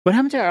What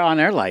happened to our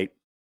on-air light?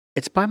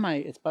 It's by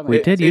my.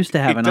 We did used to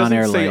have an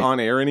on-air light. It doesn't say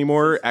on-air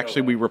anymore.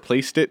 Actually, we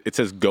replaced it. It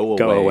says go away.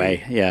 Go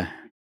away, yeah.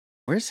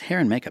 Where's hair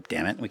and makeup,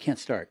 damn it? We can't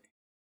start.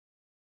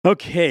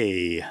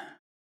 Okay.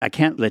 I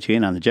can't let you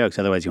in on the jokes,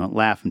 otherwise you won't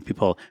laugh, and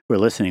people who are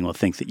listening will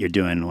think that you're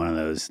doing one of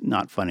those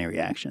not funny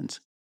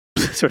reactions.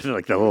 Sort of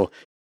like a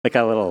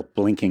little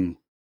blinking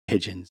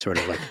pigeon, sort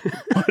of like,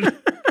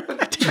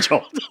 what? Did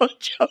Joel tell a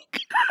joke?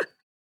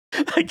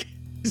 Like,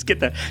 just get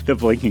the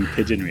blinking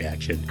pigeon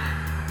reaction.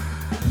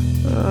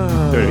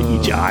 Sort of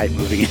each eye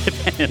moving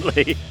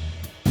independently.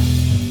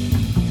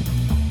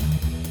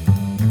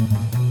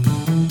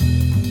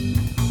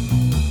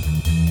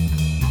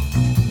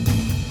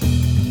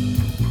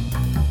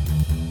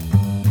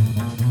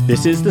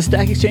 This is the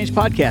Stack Exchange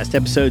Podcast,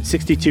 episode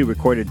 62,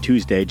 recorded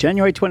Tuesday,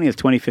 January 20th,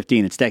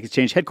 2015 at Stack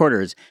Exchange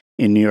headquarters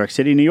in New York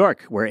City, New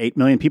York, where 8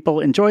 million people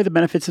enjoy the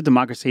benefits of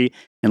democracy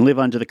and live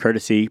under the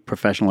courtesy,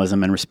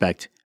 professionalism, and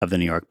respect of the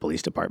New York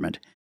Police Department.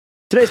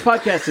 Today's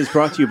podcast is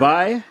brought to you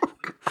by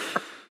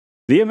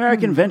the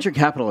American Venture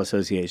Capital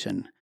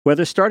Association.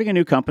 Whether starting a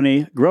new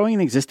company, growing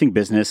an existing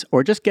business,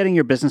 or just getting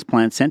your business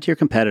plan sent to your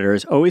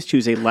competitors, always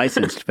choose a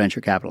licensed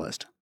venture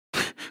capitalist.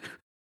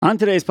 On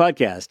today's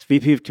podcast,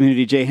 VP of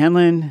Community Jay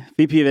Hanlon,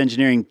 VP of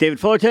Engineering David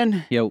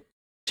Fullerton. Yo.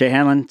 Jay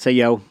Hanlon, say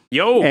yo.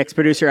 Yo.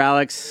 Ex-producer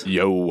Alex.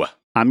 Yo.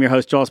 I'm your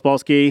host, Joel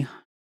Spolsky.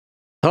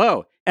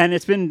 Hello. And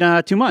it's been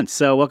 2 months,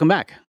 so welcome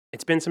back.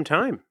 It's been some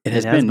time. It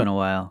has been a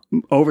while.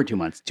 Over 2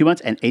 months. 2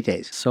 months and 8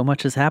 days. So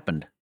much has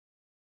happened.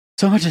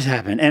 So much has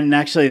happened. And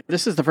actually,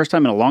 this is the first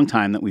time in a long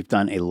time that we've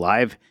done a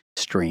live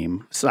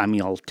stream,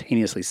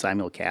 simultaneously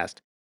simulcast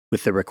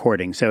with the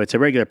recording. So it's a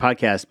regular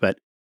podcast, but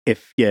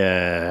if you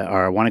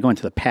want to go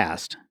into the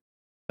past,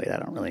 I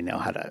don't really know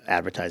how to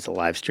advertise the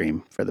live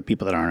stream for the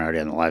people that aren't already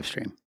on the live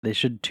stream. They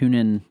should tune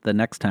in the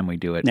next time we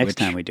do it.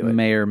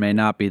 May or may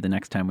not be the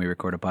next time we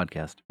record a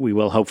podcast. We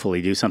will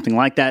hopefully do something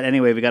like that.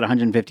 Anyway, we got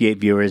 158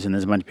 viewers, and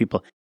there's a bunch of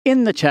people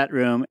in the chat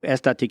room,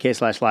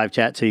 s.tk/live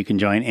chat, so you can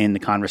join in the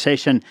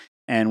conversation,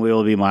 and we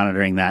will be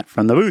monitoring that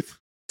from the booth.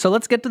 So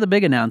let's get to the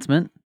big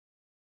announcement.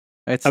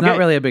 It's not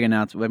really a big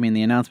announcement. I mean,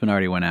 the announcement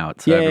already went out,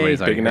 so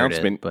everybody's already heard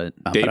it. But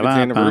David's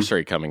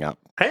anniversary coming up.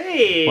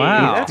 Hey,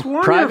 wow. That's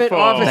wonderful. Private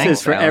offices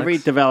Thanks, for Alex. every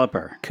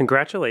developer.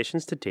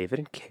 Congratulations to David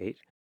and Kate.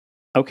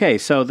 Okay,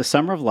 so the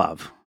summer of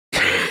love.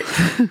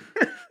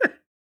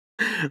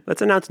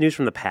 Let's announce news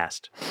from the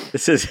past.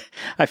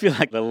 I feel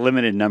like the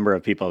limited number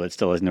of people that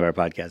still listen to our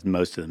podcast,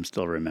 most of them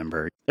still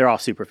remember. They're all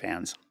super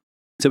fans.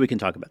 So we can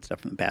talk about stuff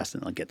from the past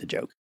and they'll get the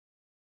joke.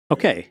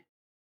 Okay.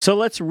 So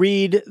let's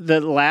read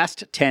the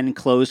last 10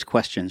 closed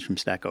questions from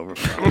Stack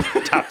Overflow,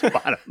 top to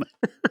bottom.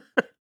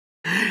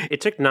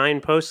 It took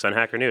 9 posts on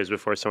Hacker News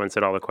before someone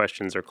said all the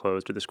questions are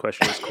closed or this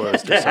question is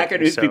closed. The Hacker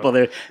News people,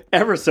 they're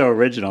ever so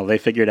original. They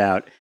figured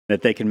out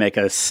that they can make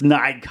a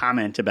snide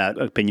comment about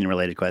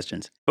opinion-related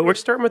questions. But we're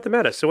starting with the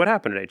meta. So what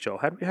happened today, Joel?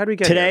 How do we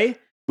get Today, here?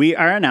 we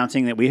are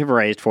announcing that we have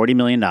raised $40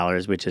 million,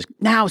 which is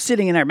now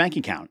sitting in our bank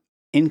account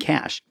in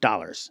cash,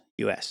 dollars,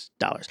 US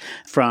dollars,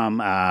 from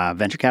a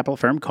venture capital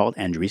firm called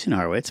Andreessen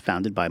Horowitz,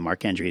 founded by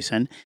Mark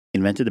Andreessen,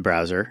 invented the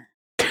browser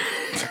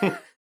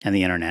and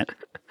the internet,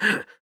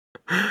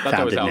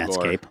 founded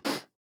Netscape.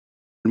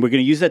 And we're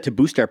going to use that to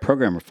boost our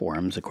programmer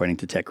forums, according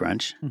to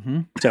TechCrunch. Mm-hmm.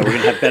 So we're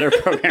going to have better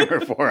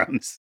programmer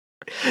forums.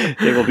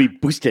 They will be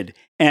boosted.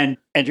 And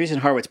Andreessen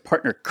Horowitz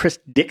partner Chris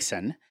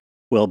Dixon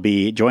will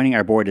be joining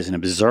our board as an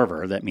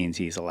observer. That means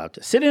he's allowed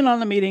to sit in on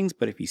the meetings,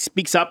 but if he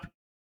speaks up,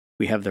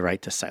 we have the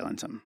right to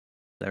silence him.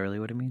 Is that really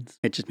what it means?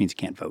 It just means he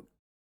can't vote.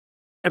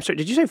 I'm sorry,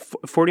 did you say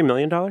 $40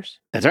 million?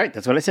 That's right.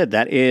 That's what I said.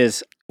 That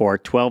is, or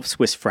 12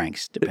 Swiss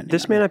francs, depending.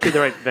 This may not be the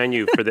right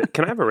venue for the...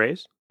 Can I have a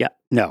raise? Yeah.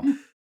 No.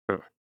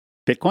 Oh.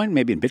 Bitcoin?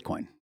 Maybe in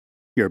Bitcoin.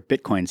 Your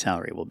Bitcoin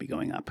salary will be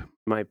going up.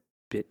 My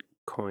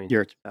Bitcoin.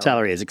 Your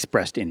salary is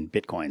expressed in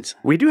Bitcoins.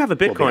 We do have a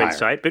Bitcoin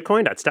site,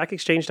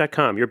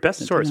 bitcoin.stackexchange.com, your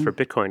best source for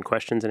Bitcoin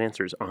questions and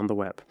answers on the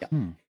web. Yeah.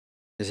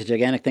 There's a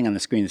gigantic thing on the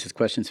screen that says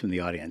questions from the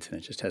audience, and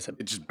it just has a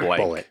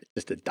bullet,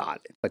 just a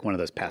dot. It's like one of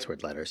those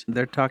password letters.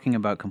 They're talking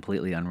about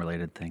completely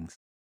unrelated things.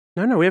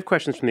 No, we have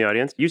questions from the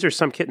audience. User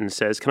Some Kittens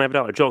says, can I have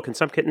 $1? Joel, can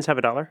Some Kittens have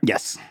 $1?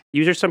 Yes.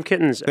 User Some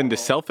Kittens. Send a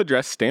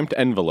self-addressed stamped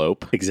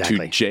envelope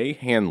to Jay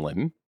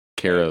Hanlon,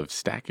 care of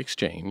Stack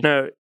Exchange.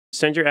 No,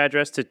 send your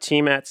address to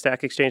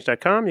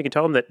team@stackexchange.com. You can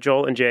tell them that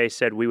Joel and Jay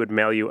said we would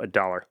mail you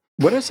 $1.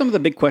 What are some of the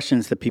big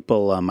questions that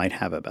people might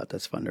have about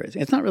this fundraising?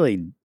 It's not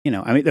really...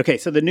 okay,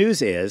 so the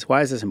news is,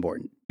 why is this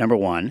important? Number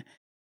one,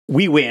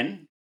 we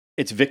win.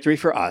 It's victory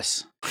for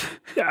us.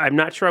 I'm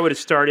not sure I would have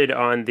started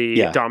on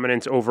the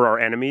dominance over our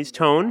enemies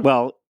tone.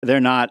 Well, they're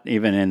not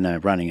even in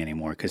the running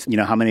anymore because you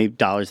know how many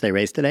dollars they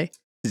raised today?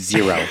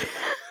 0.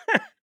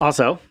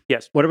 Also,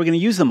 yes. What are we going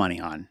to use the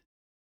money on?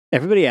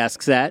 Everybody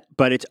asks that,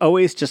 but it's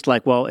always just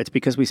like, well, it's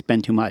because we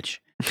spend too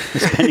much.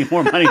 We're spending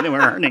more money than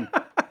we're earning.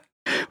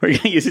 We're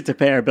going to use it to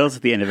pay our bills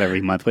at the end of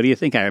every month. What do you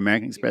think our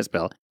American Express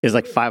bill is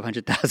like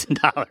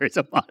 $500,000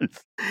 a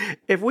month?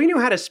 If we knew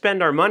how to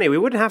spend our money, we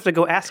wouldn't have to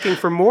go asking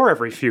for more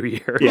every few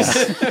years. Yeah.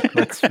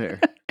 That's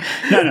fair.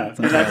 No,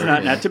 that's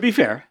not to be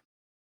fair.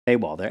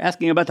 Paywall. They're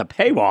asking about the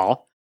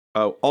paywall.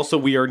 Also,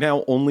 we are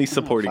now only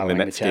supporting the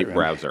Netscape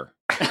browser.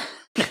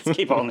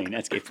 Netscape only,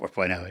 Netscape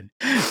 4.0 in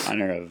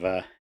honor of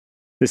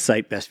the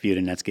site best viewed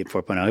in Netscape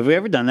 4.0. Have we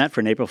ever done that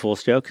for an April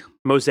Fool's joke?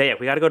 Mosaic.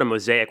 We got to go to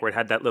Mosaic where it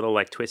had that little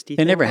like twisty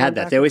They thing. never had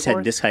that. They always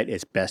had this site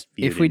is best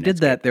viewed. If we did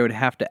that, there would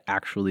have to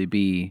actually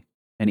be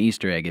an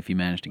Easter egg if you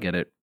managed to get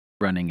it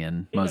running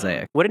in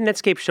Mosaic. What did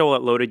Netscape show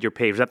that loaded your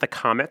page? Was that the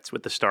comets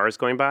with the stars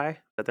going by? Is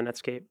that the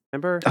Netscape?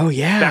 Remember? Oh,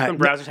 yeah. Back when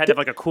browsers had to have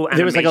like a cool animation.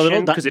 There was like a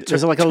little, because it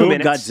took like a 2 little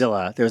minutes.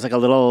 Godzilla. There was like a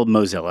little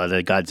Mozilla,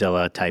 the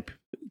Godzilla type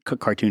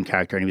cartoon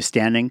character, and he was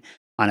standing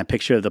on a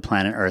picture of the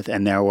planet Earth,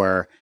 and there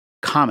were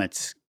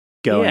comets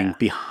going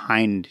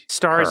behind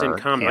stars her,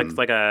 and comets,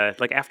 like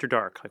After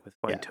Dark, like with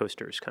flying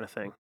toasters kind of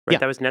thing. Right? Yeah.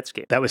 That was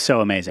Netscape. That was so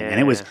amazing.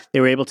 And they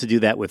were able to do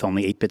that with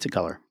only 8 bits of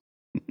color.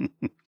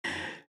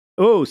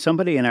 Oh,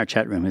 somebody in our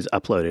chat room has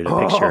uploaded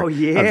a picture of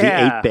the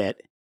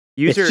 8-bit.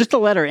 It's just the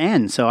letter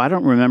N, so I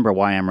don't remember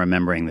why I'm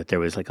remembering that there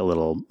was like a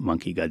little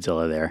monkey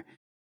Godzilla there.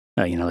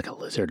 Like a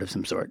lizard of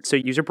some sort. So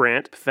user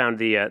Brant found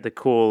the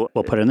cool.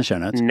 We'll put it in the show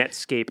notes.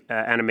 Netscape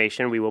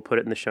animation. We will put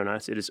it in the show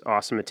notes. It is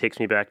awesome. It takes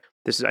me back.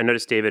 I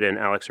noticed David and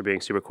Alex are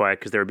being super quiet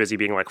because they were busy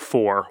being like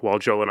 4, while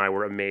Joel and I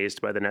were amazed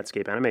by the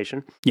Netscape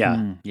animation.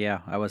 Yeah, yeah.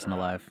 I wasn't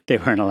alive. They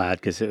weren't allowed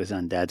because it was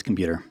on Dad's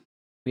computer.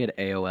 We had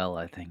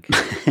AOL, I think.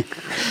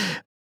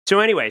 So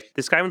anyway,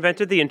 this guy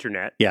invented the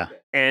internet. Yeah.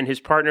 And his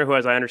partner, who,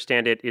 as I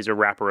understand it, is a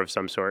rapper of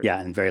some sort.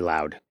 Yeah, and very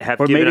loud.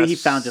 Or maybe he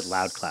founded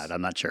LoudCloud.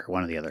 I'm not sure.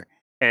 One or the other.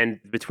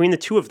 And between the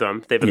two of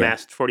them, they've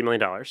amassed $40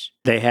 million.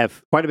 They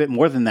have quite a bit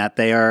more than that.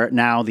 They are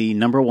now the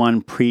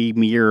 #1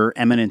 premier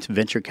eminent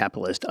venture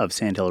capitalist of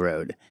Sand Hill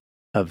Road,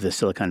 of the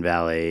Silicon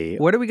Valley.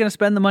 What are we going to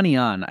spend the money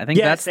on? I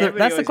think that's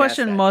the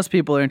question most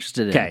people are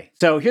interested in. Okay,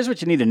 so here's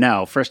what you need to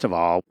know. First of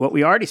all, what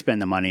we already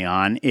spend the money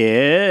on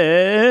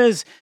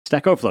is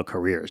Stack Overflow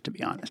careers, to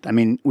be honest. I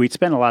mean, we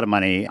spend a lot of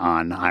money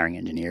on hiring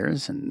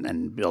engineers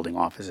and building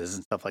offices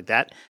and stuff like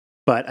that.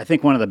 But I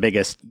think one of the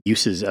biggest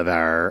uses of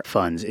our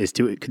funds is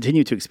to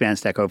continue to expand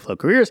Stack Overflow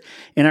careers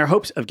in our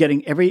hopes of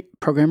getting every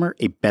programmer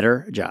a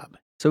better job.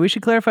 So we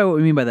should clarify what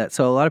we mean by that.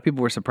 So a lot of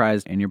people were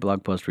surprised in your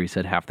blog post where you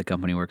said half the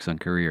company works on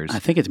careers. I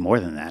think it's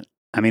more than that.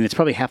 I mean, it's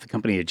probably half the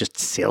company are just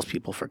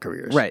salespeople for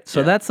careers. Right.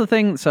 So that's the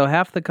thing. So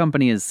half the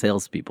company is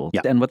salespeople.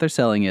 Yeah. And what they're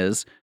selling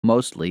is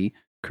mostly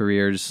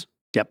careers,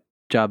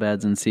 job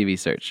ads, and CV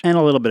search. And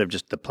a little bit of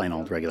just the plain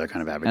old regular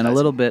kind of advertising. And a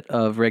little bit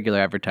of regular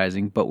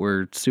advertising, but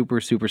we're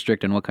super, super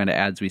strict on what kind of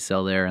ads we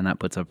sell there. And that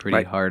puts a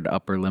pretty hard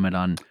upper limit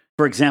on.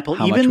 For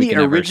example, even the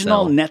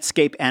original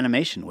Netscape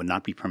animation would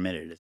not be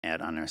permitted as an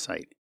ad on our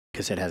site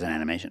because it has an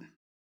animation.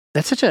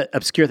 That's such an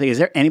obscure thing. Is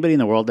there anybody in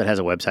the world that has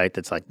a website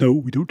that's like, no,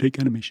 we don't take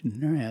animation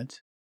in our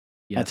ads?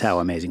 Yes. That's how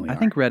amazing we are. I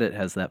think Reddit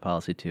has that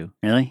policy too.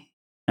 Really?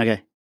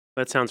 Okay.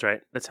 That sounds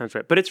right.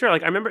 But it's real.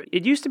 Like, I remember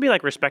it used to be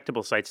like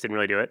respectable sites didn't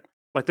really do it.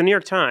 Like the New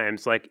York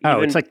Times,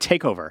 it's like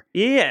takeover.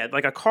 Yeah,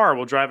 like a car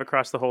will drive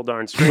across the whole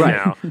darn street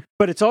now.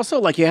 But it's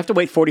also like you have to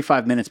wait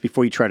 45 minutes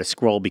before you try to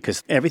scroll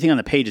because everything on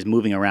the page is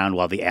moving around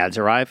while the ads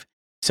arrive.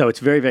 So it's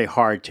very, very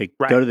hard to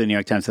go to the New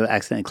York Times without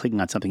accidentally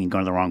clicking on something and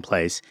going to the wrong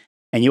place.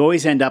 And you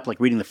always end up like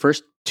reading the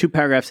first 2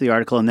 paragraphs of the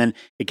article, and then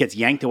it gets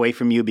yanked away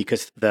from you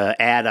because the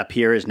ad up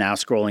here is now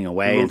scrolling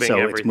away,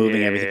 it's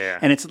moving everything. Yeah.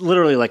 And it's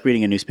literally like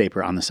reading a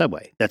newspaper on the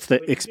subway. That's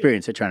the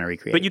experience they're trying to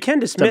recreate. But you can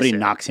dismiss Somebody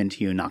knocks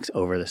into you, knocks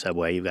over the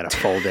subway. You've got to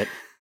fold it.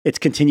 It's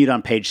continued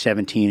on page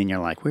 17, and you're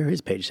like, where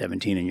is page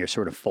 17? And you're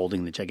sort of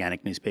folding the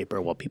gigantic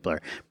newspaper while people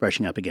are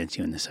brushing up against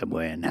you in the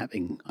subway and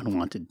having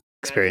unwanted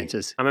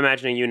experiences. I'm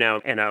imagining you now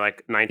in a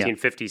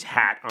 1950s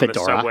hat on the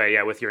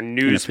subway, with your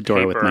newspaper. In a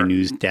fedora with my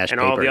news dash and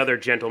paper. all the other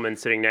gentlemen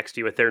sitting next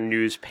to you with their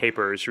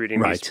newspapers, reading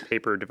these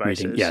paper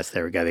devices. Yes,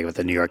 there we go. They got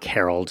the New York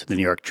Herald, the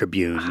New York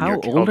Tribune. How New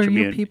York old are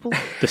Tribune, you people?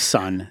 The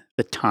Sun,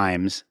 the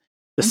Times,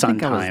 the Sun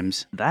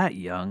Times. That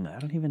young? I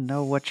don't even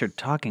know what you're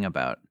talking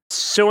about.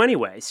 So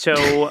anyway, we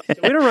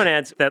don't run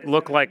ads that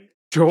look like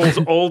Joel's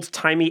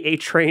old-timey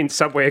A-train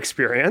subway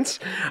experience.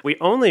 We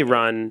only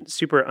run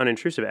super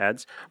unintrusive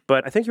ads,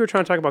 but I think you were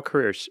trying to talk about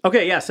careers.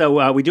 Okay, yeah,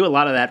 so we do a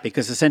lot of that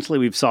because essentially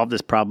we've solved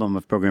this problem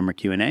of programmer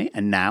Q&A,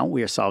 and now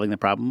we are solving the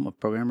problem of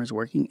programmers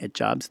working at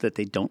jobs that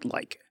they don't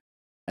like.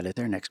 That is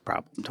their next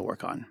problem to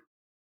work on.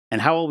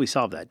 And how will we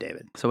solve that,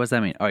 David? So what does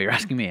that mean? Oh, you're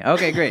asking me.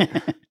 Okay, great.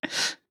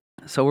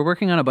 So we're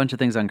working on a bunch of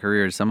things on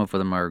careers. Some of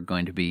them are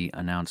going to be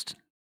announced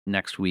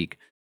next week.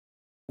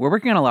 We're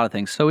working on a lot of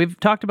things. So we've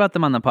talked about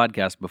them on the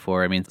podcast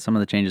before. I mean, some of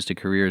the changes to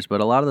careers, but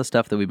a lot of the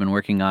stuff that we've been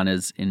working on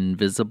is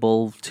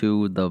invisible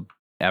to the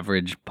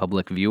average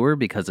public viewer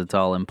because it's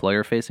all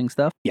employer-facing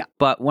stuff. Yeah.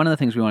 But one of the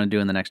things we want to do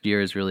in the next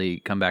year is really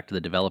come back to the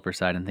developer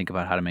side and think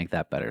about how to make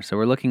that better. So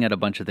we're looking at a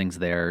bunch of things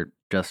there,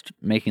 just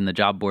making the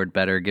job board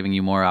better, giving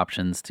you more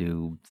options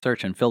to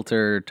search and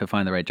filter to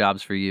find the right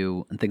jobs for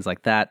you and things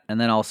like that.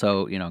 And then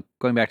also,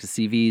 going back to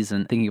CVs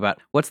and thinking about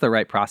what's the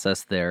right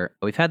process there.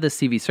 We've had this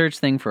CV search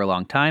thing for a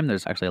long time.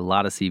 There's actually a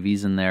lot of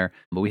CVs in there,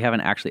 but we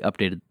haven't actually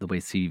updated the way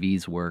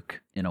CVs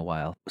work in a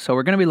while. So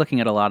we're going to be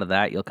looking at a lot of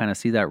that. You'll kind of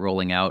see that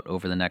rolling out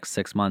over the next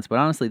 6 months. But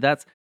honestly,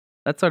 that's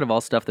That's sort of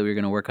all stuff that we were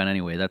going to work on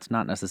anyway. That's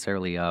not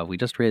necessarily, we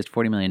just raised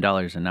 $40 million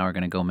and now we're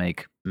going to go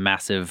make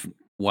massive,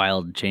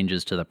 wild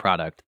changes to the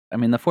product. I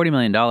mean, the $40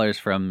 million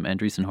from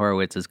Andreessen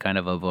Horowitz is kind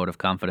of a vote of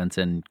confidence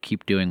in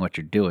keep doing what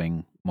you're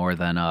doing more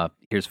than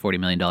here's $40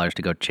 million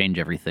to go change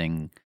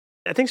everything.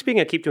 I think speaking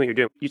of keep doing what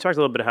you're doing, you talked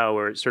a little bit how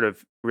we're sort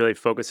of really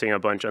focusing a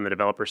bunch on the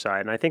developer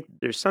side. And I think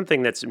there's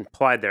something that's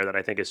implied there that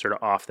I think is sort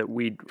of off that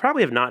we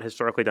probably have not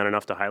historically done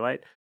enough to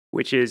highlight,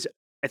 which is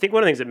I think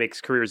one of the things that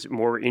makes careers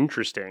more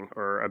interesting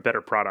or a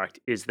better product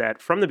is that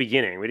from the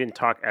beginning, we didn't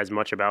talk as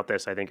much about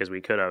this, I think, as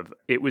we could have.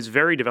 It was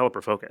very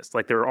developer focused.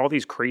 Like there are all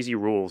these crazy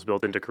rules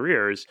built into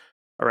careers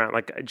around,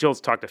 like Jill's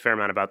talked a fair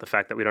amount about the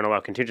fact that we don't allow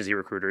contingency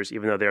recruiters,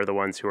 even though they're the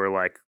ones who are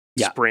like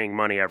spraying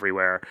money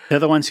everywhere. They're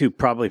the ones who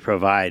probably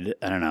provide,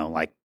 I don't know,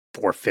 like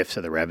 4/5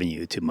 of the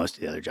revenue to most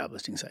of the other job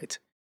listing sites,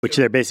 which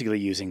they're basically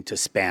using to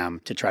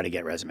spam to try to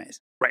get resumes.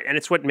 Right. And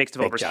it's what makes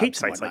developers hate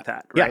sites like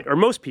that, right? Or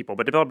most people,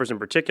 but developers in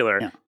particular.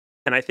 Yeah.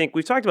 And I think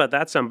we've talked about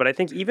that some, but I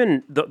think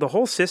even the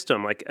whole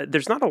system, like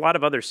there's not a lot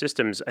of other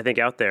systems, I think,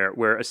 out there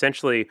where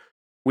essentially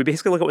we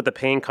basically look at what the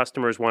paying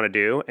customers want to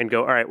do and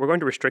go, all right, we're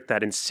going to restrict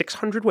that in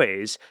 600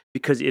 ways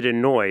because it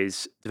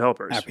annoys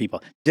developers. Our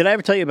people. Did I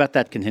ever tell you about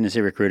that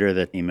contingency recruiter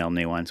that emailed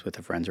me once with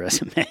a friend's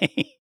resume?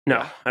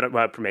 No, I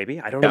don't. Maybe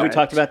I don't know. Have we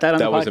talked about that on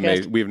the podcast? That was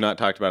amazing. We have not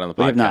talked about it on the podcast.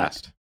 We have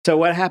not. So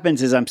what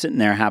happens is I'm sitting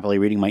there happily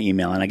reading my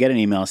email, and I get an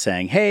email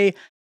saying, "Hey,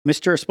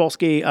 Mr.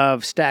 Spolsky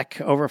of Stack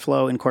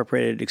Overflow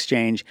Incorporated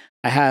Exchange,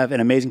 I have an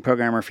amazing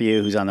programmer for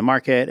you who's on the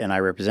market, and I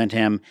represent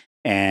him,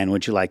 and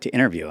would you like to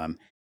interview him?"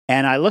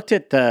 And I looked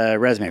at the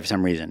resume for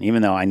some reason,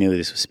 even though I knew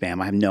this was spam.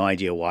 I have no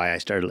idea why I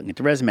started looking at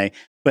the resume,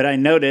 but I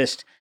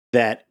noticed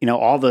that,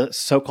 all the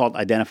so-called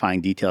identifying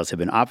details have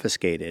been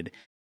obfuscated,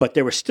 but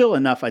there were still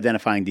enough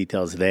identifying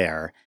details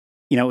there.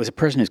 It was a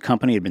person whose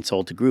company had been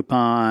sold to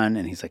Groupon,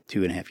 and he's like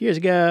 2.5 years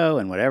ago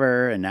and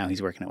whatever, and now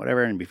he's working at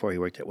whatever, and before he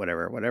worked at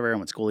whatever, and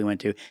what school he went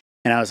to.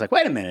 And I was like,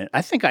 wait a minute,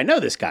 I think I know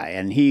this guy.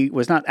 And he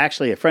was not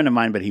actually a friend of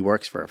mine, but he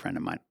works for a friend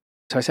of mine.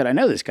 So I said, I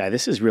know this guy.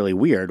 This is really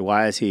weird.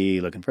 Why is he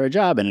looking for a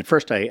job? And at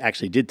first I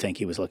actually did think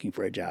he was looking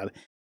for a job.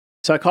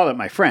 So I called up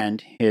my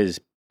friend,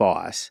 his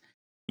boss.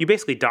 You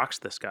basically doxed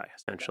this guy,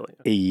 essentially.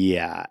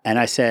 Yeah. And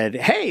I said,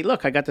 hey,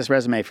 look, I got this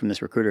resume from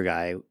this recruiter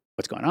guy.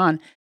 What's going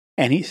on?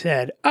 And he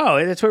said,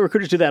 oh, that's what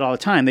recruiters do that all the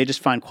time. They just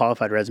find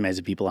qualified resumes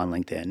of people on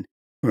LinkedIn,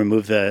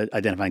 remove the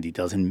identifying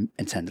details, and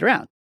send it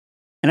around.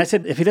 And I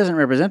said, if he doesn't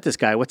represent this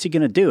guy, what's he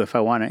going to do if I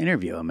want to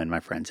interview him? And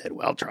my friend said,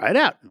 well, try it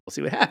out. We'll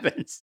see what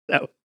happens.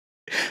 So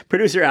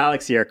producer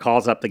Alex here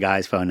calls up the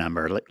guy's phone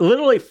number,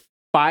 literally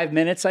 5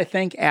 minutes, I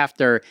think,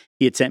 after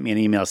he had sent me an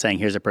email saying,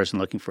 here's a person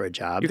looking for a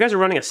job. You guys are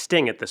running a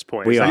sting at this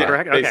point. We are.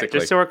 Correct? Okay,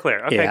 just so we're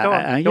clear. Okay, go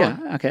on. Go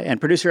on. Okay. And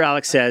producer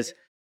Alex says,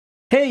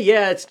 hey,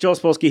 it's Joel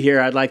Spolsky here.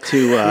 I'd like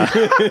to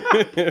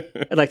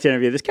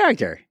interview this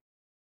character.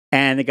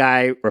 And the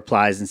guy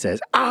replies and says,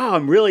 oh,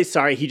 I'm really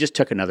sorry. He just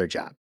took another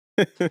job.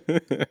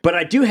 But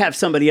I do have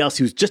somebody else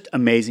who's just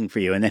amazing for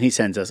you. And then he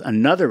sends us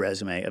another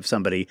resume of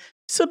somebody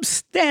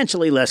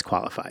substantially less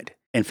qualified.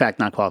 In fact,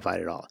 not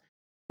qualified at all.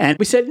 And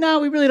we said, no,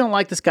 we really don't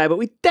like this guy, but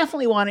we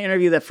definitely want to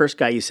interview that first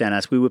guy you sent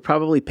us. We would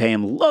probably pay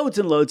him loads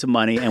and loads of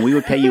money, and we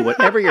would pay you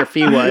whatever your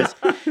fee was.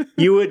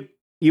 You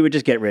would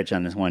just get rich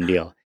on this one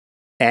deal.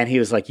 And he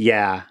was like,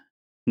 yeah,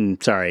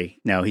 sorry.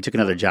 No, he took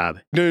another job.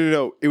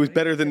 No. It was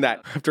better than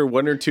that. After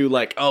one or two,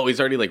 he's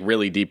already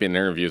really deep in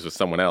interviews with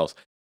someone else.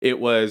 It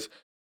was,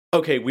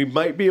 okay, we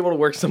might be able to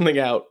work something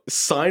out.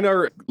 Sign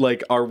our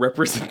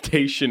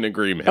representation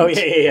agreement. Oh,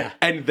 yeah.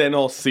 And then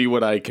I'll see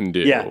what I can do.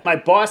 Yeah. My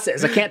boss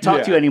says, I can't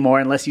talk to you anymore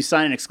unless you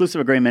sign an exclusive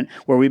agreement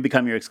where we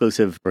become your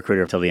exclusive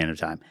recruiter until the end of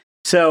time.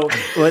 So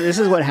this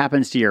is what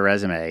happens to your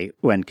resume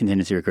when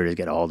contingency recruiters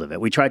get a hold of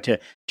it. We tried to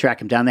track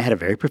him down. They had a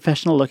very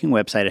professional looking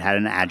website. It had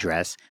an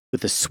address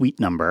with a suite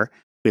number.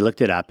 We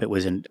looked it up. It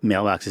was in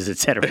mailboxes, et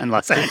cetera, in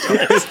Los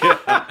Angeles.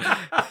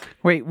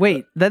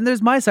 Wait. Then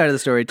there's my side of the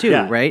story too,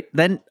 right?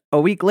 Then a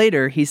week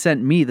later, he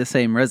sent me the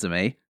same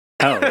resume.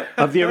 Oh,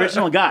 of the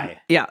original guy.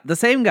 Yeah, the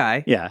same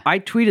guy. Yeah. I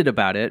tweeted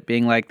about it,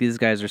 being like, these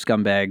guys are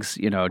scumbags,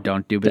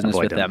 don't do business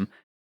with them.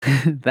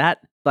 That,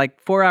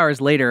 4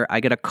 hours later, I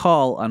get a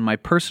call on my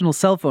personal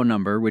cell phone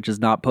number, which is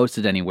not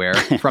posted anywhere,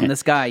 from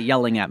this guy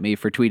yelling at me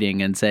for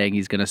tweeting and saying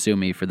he's going to sue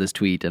me for this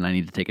tweet and I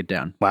need to take it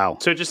down. Wow.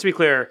 So just to be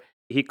clear,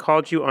 he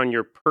called you on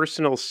your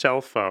personal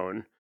cell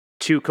phone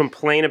to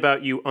complain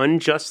about you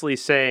unjustly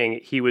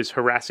saying he was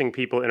harassing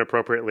people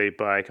inappropriately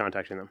by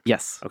contacting them.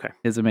 Yes. Okay.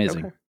 It's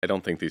amazing. Okay. I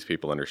don't think these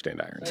people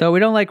understand irony. So we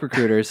don't like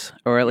recruiters,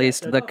 or at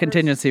least the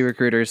contingency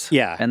recruiters.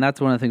 Yeah. And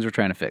that's one of the things we're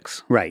trying to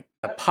fix. Right.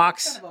 The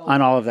pox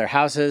on all of their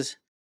houses.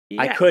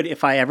 Yeah. I could,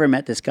 if I ever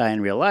met this guy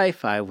in real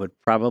life, I would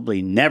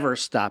probably never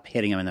stop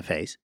hitting him in the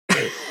face.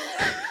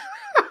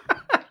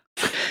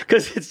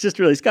 Because it's just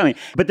really scummy.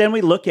 But then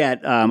we look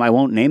at, I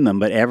won't name them,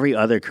 but every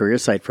other career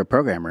site for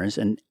programmers,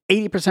 and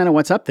 80% of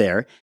what's up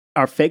there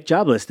are fake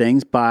job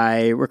listings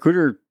by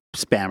recruiter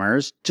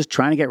spammers just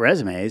trying to get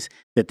resumes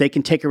that they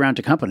can take around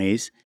to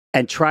companies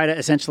and try to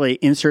essentially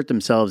insert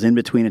themselves in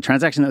between a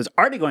transaction that was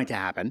already going to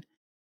happen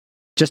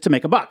just to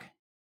make a buck.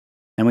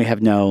 And we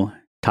have no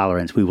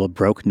tolerance. We will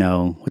broke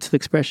no. What's the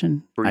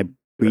expression? I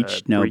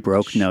breach no,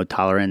 broke no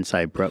tolerance.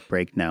 I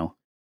break no.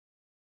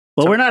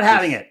 Well, we're not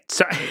having it.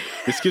 Sorry.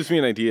 This gives me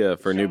an idea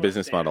for a new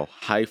business model: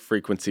 high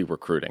frequency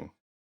recruiting.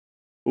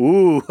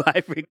 Ooh,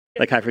 high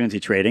frequency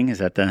trading. Is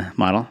that the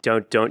model?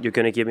 Don't. You're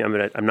going to give me.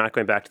 I'm not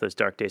going back to those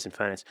dark days in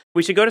finance.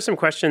 We should go to some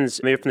questions,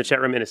 maybe from the chat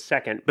room in a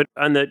second. But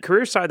on the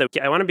career side, though,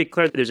 I want to be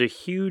clear that there's a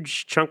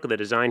huge chunk of the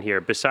design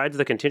here. Besides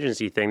the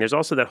contingency thing, there's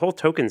also that whole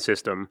token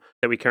system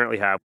that we currently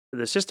have.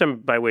 The system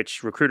by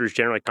which recruiters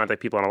generally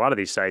contact people on a lot of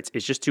these sites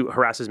is just to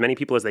harass as many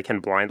people as they can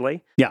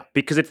blindly. Yeah.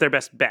 Because it's their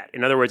best bet.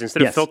 In other words,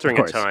 instead of filtering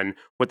a ton,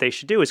 what they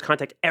should do is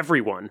contact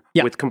everyone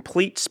with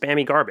complete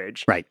spammy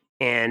garbage. Right.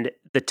 And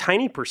the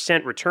tiny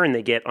percent return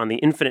they get on the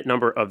infinite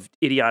number of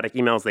idiotic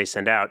emails they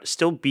send out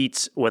still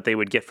beats what they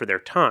would get for their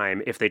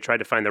time if they tried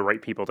to find the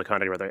right people to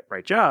contact with the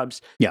right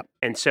jobs. Yeah.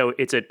 And so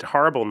it's a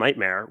horrible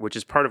nightmare, which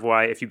is part of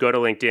why if you go to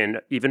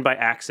LinkedIn, even by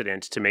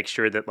accident, to make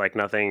sure that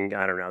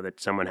that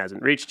someone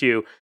hasn't reached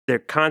you, they're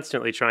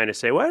constantly trying to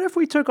say, what if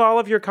we took all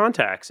of your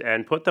contacts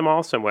and put them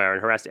all somewhere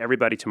and harassed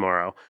everybody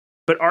tomorrow?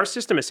 But our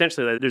system,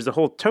 essentially, there's the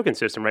whole token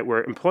system, right,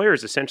 where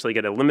employers essentially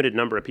get a limited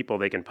number of people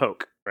they can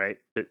poke, right,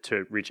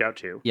 to reach out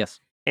to. Yes.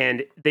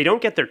 And they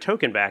don't get their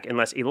token back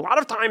unless a lot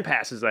of time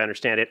passes, I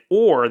understand it,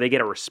 or they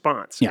get a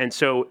response. Yeah. And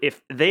so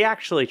if they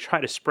actually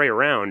try to spray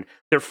around,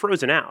 they're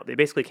frozen out. They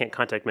basically can't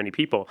contact many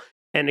people.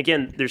 And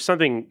again, there's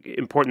something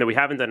important that we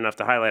haven't done enough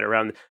to highlight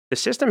around. The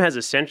system has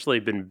essentially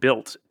been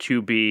built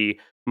to be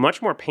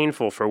much more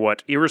painful for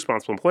what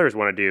irresponsible employers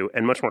want to do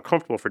and much more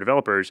comfortable for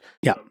developers.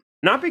 Yeah.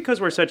 Not because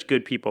we're such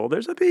good people.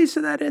 There's a piece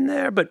of that in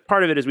there. But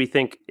part of it is we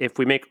think if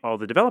we make all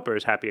the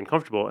developers happy and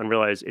comfortable and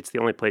realize it's the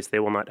only place they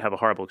will not have a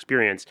horrible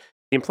experience,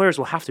 the employers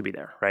will have to be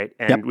there, right?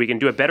 And we can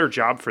do a better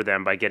job for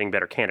them by getting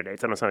better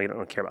candidates. I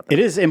don't care about that. It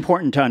is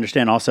important to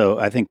understand also,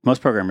 I think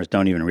most programmers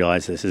don't even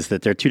realize this, is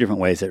that there are two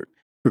different ways that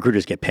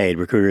recruiters get paid.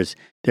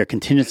 They're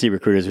contingency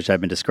recruiters, which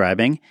I've been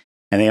describing,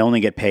 and they only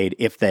get paid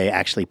if they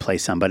actually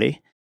place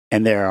somebody.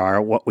 And there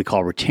are what we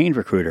call retained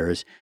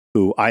recruiters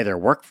who either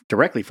work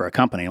directly for a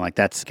company, like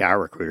that's our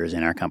recruiters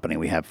in our company.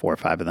 We have 4 or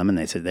 5 of them, and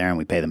they sit there and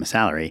we pay them a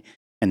salary,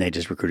 and they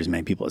just recruit as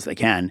many people as they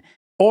can.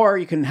 Or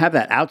you can have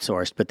that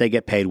outsourced, but they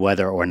get paid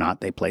whether or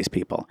not they place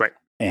people. Right.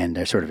 And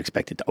they're sort of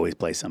expected to always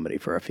place somebody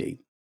for a fee.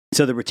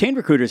 So the retained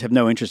recruiters have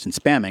no interest in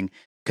spamming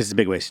because it's a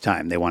big waste of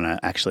time. They want to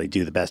actually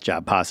do the best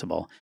job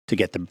possible to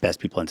get the best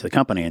people into the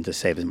company and to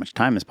save as much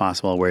time as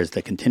possible, whereas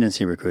the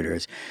contingency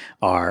recruiters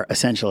are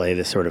essentially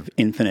this sort of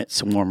infinite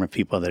swarm of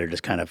people that are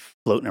just kind of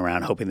floating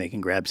around hoping they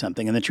can grab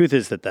something. And the truth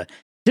is that the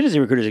contingency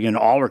recruiters, again,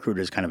 all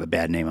recruiters, kind of a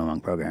bad name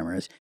among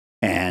programmers.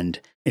 And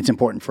it's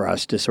important for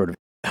us to sort of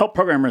help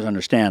programmers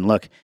understand,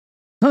 look,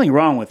 there's nothing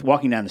wrong with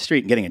walking down the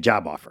street and getting a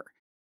job offer.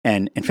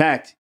 And in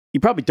fact, you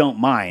probably don't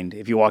mind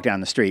if you walk down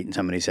the street and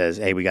somebody says,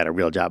 hey, we got a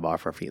real job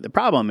offer for you. The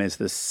problem is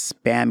the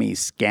spammy,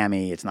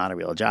 scammy, it's not a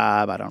real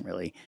job.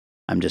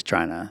 I'm just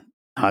trying to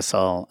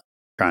hustle,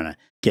 trying to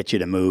get you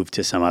to move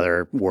to some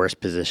other worse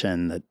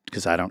position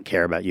because I don't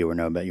care about you or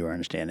know about you or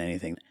understand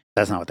anything.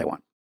 That's not what they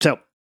want. So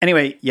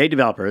anyway, yay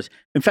developers.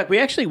 In fact,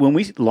 when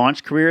we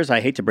launched Careers,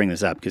 I hate to bring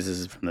this up because this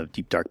is from the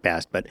deep, dark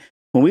past, but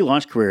when we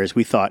launched Careers,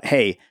 we thought,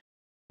 hey,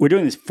 we're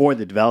doing this for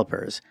the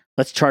developers.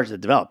 Let's charge the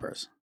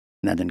developers.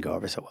 And that didn't go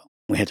over so well.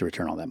 We had to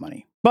return all that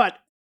money. But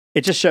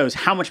it just shows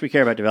how much we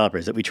care about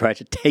developers that we try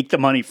to take the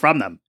money from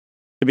them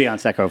to be on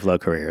Stack Overflow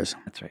Careers.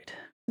 That's right.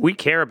 We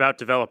care about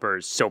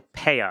developers, so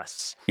pay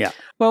us. Yeah.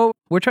 Well,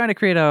 we're trying to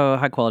create a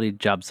high-quality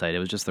job site. It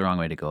was just the wrong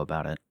way to go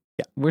about it.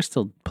 Yeah. We're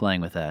still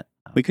playing with that.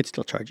 We could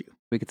still charge you.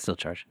 We could still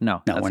charge.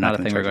 No, that's we're not not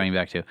a thing we're gonna going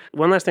back to.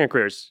 One last thing on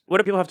Careers. What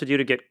do people have to do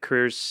to get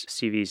Careers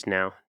CVs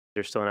now?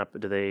 They're still up.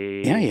 Do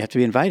they? Yeah, you have to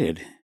be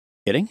invited.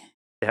 Kidding?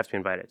 They have to be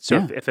invited. So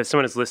Yeah. if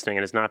someone is listening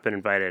and has not been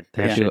invited,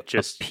 They they should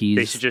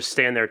should just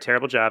stay in their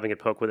terrible job and get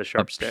poked with a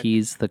sharp stick.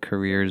 Appease the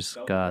careers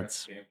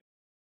gods.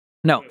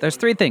 No, there's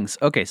 3 things.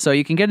 Okay, so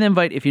you can get an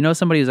invite if you know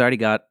somebody who's already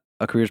got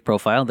a careers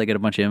profile. They get a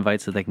bunch of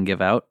invites that they can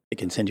give out. They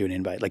can send you an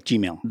invite, like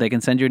Gmail. They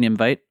can send you an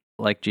invite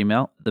like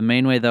Gmail. The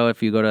main way, though,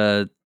 if you go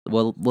to,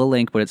 we'll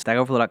link, but it's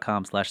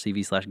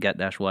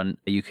stackoverflow.com/cv/get-1.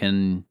 You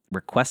can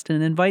request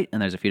an invite,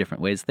 and there's a few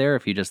different ways there.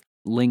 If you just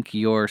link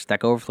your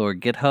Stack Overflow or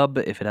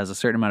GitHub, if it has a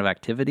certain amount of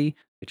activity,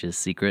 which is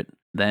secret,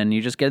 then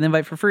you just get an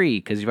invite for free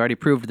because you've already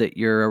proved that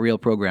you're a real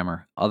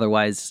programmer.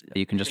 Otherwise,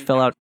 you can just fill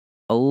out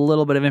a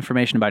little bit of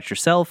information about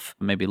yourself,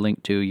 maybe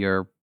link to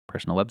your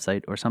personal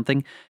website or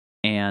something,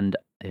 and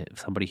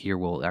somebody here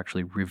will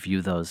actually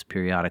review those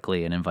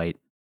periodically and invite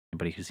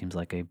anybody who seems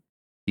like a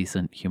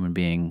decent human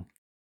being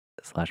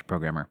 /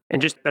 programmer. And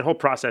just that whole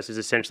process is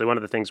essentially one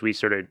of the things we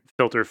sort of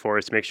filter for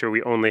is to make sure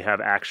we only have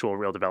actual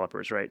real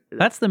developers, right?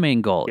 That's the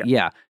main goal.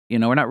 Yeah.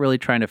 We're not really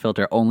trying to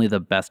filter only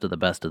the best of the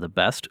best of the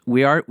best.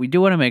 We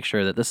do want to make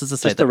sure that this is a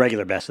site Just the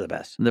regular best of the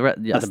best.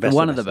 Yes, the best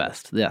one of of the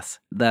best. Yes.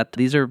 That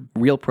these are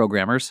real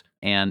programmers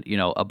and,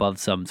 above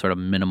some sort of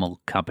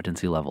minimal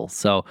competency level.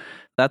 So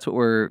that's what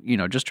we're,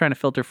 just trying to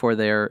filter for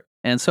there.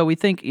 And so we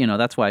think,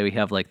 that's why we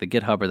have like the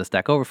GitHub or the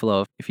Stack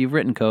Overflow. If you've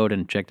written code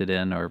and checked it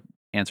in or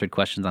answered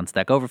questions on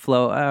Stack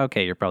Overflow,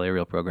 okay, you're probably a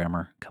real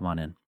programmer. Come on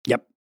in.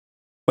 Yep.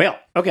 Well,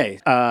 okay.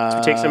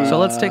 So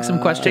let's take some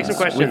questions. Take some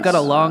questions. We've got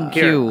a long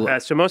queue. Here,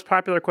 so most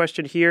popular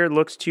question here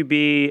looks to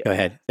be, Go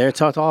ahead. There,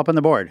 it's all up on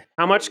the board.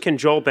 how much can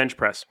Joel bench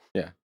press?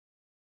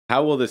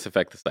 How will this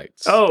affect the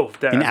sites? Oh,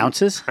 In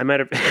ounces? I might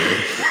have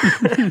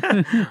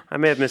I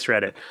may have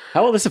misread it.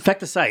 How will this affect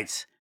the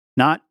sites?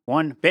 Not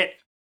one bit.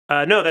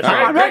 No, that's All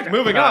right. right,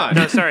 moving on.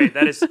 No, sorry.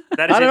 That is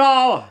Not at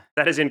all.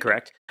 That is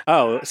incorrect.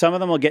 Oh, some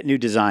of them will get new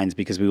designs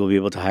because we will be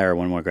able to hire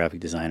one more graphic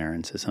designer.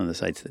 And so some of the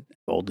sites that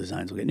old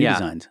designs will get new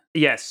designs.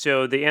 Yes.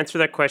 So the answer to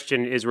that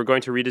question is we're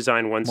going to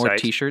redesign one More site.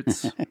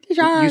 T-shirts.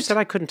 You said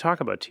I couldn't talk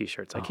about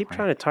T-shirts. I keep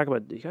trying to talk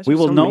about. You guys We are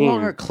will so no mean.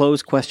 longer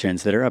close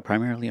questions that are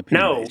primarily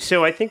opinion No. based.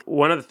 So I think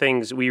one of the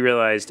things we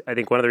realized, I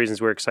think one of the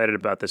reasons we're excited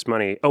about this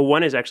money. Oh,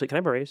 one is actually, can I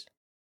have a raise?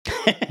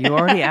 You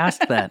already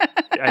asked that.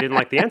 I didn't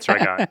like the answer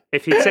I got.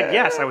 If he'd said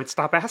yes, I would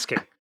stop asking.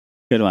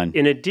 Good one.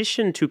 In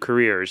addition to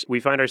careers, we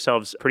find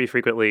ourselves pretty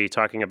frequently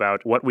talking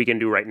about what we can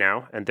do right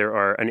now. And there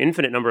are an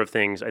infinite number of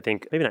things, I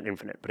think, maybe not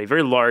infinite, but a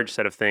very large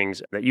set of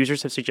things that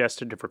users have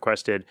suggested, have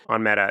requested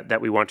on Meta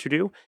that we want to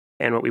do.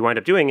 And what we wind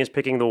up doing is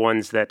picking the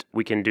ones that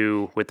we can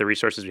do with the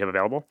resources we have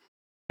available.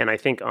 And I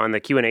think on the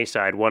Q&A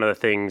side, one of the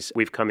things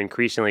we've come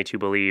increasingly to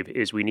believe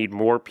is we need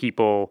more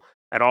people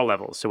at all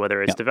levels. So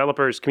whether it's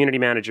developers, community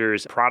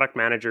managers, product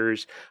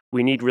managers,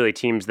 we need really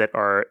teams that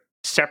are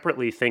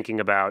separately thinking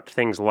about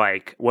things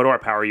like, what do our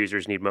power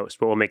users need most?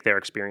 What will make their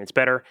experience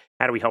better?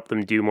 How do we help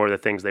them do more of the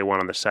things they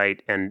want on the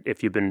site? And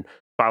if you've been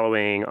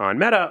following on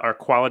Meta, our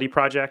quality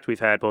project,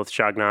 we've had both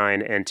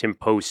Shog9 and Tim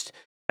Post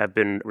have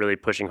been really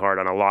pushing hard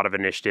on a lot of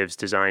initiatives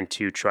designed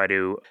to try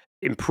to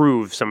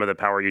improve some of the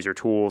power user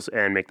tools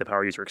and make the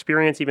power user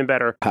experience even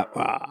better.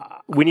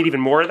 We need even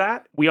more of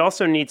that. We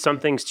also need some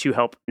things to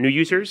help new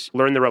users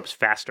learn the ropes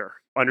faster,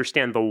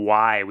 understand the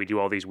why we do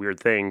all these weird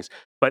things.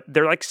 But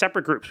they're like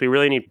separate groups. We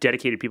really need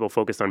dedicated people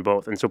focused on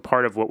both. And so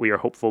part of what we are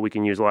hopeful we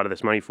can use a lot of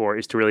this money for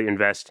is to really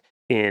invest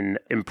in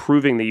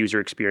improving the user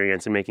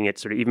experience and making it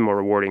sort of even more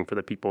rewarding for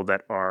the people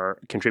that are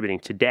contributing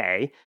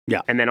today.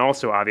 Yeah. And then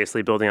also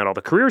obviously building out all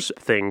the careers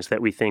things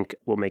that we think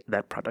will make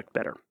that product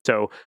better.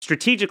 So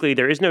strategically,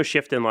 there is no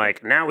shift in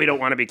like, now we don't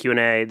want to be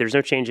Q&A. There's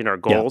no change in our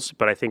goals,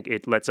 but I think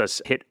it lets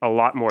us hit a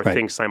lot more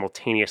things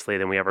simultaneously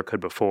than we ever could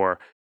before.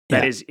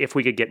 That is, if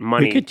we could get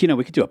money. We could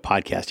do a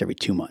podcast every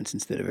 2 months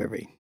instead of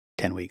every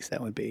 10 weeks.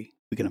 That would be,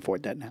 we can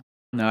afford that now.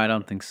 No, I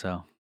don't think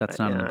so. That's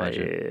not in the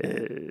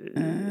budget.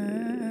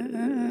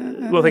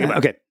 We'll think about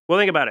it. Okay. We'll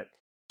think about it.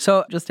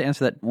 So just to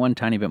answer that one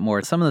tiny bit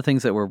more, some of the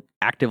things that we're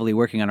actively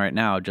working on right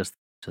now, just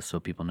so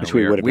people know, Which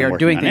we would have we been are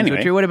doing working on things which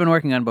anyway. we would have been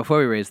working on before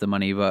we raised the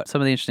money, but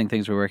some of the interesting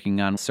things we're working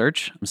on,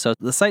 search. So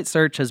the site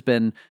search has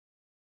been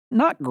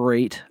not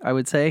great, I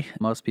would say.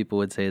 Most people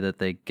would say that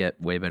they get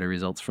way better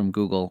results from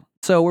Google.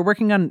 So we're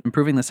working on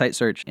improving the site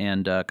search,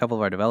 and a couple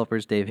of our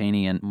developers, Dave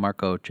Haney and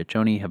Marco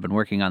Ciccioni, have been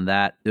working on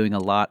that, doing a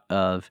lot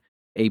of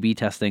A/B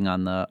testing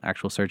on the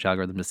actual search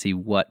algorithm to see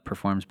what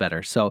performs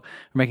better. So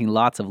we're making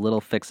lots of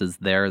little fixes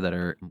there that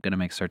are going to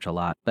make search a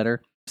lot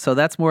better. So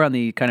that's more on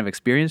the kind of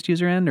experienced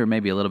user end, or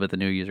maybe a little bit the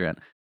new user end.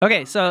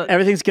 Okay, so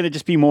Everything's going to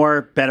just be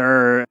more,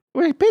 better.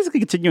 We're basically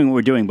continuing what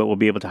we're doing, but we'll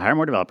be able to hire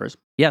more developers.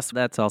 yes,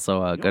 that's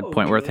also a good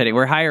point worth hitting.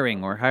 We're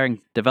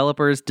hiring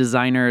developers,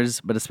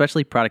 designers, but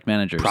especially product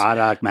managers.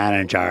 Product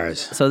managers.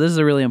 So this is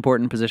a really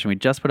important position. We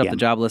just put up the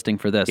job listing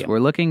for this. Yeah. We're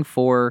looking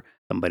for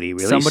Somebody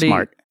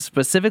smart.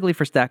 specifically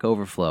for Stack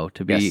Overflow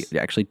to be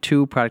actually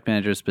 2 product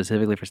managers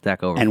specifically for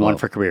Stack Overflow. And one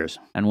for careers.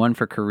 And one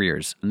for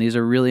careers. And these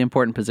are really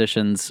important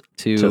positions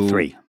to So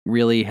 3.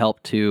 really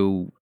help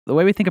to... The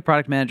way we think of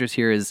product managers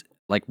here is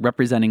like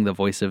representing the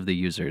voice of the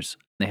users.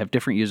 They have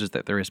different users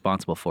that they're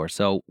responsible for.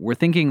 So we're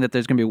thinking that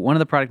there's going to be one of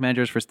the product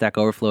managers for Stack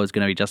Overflow is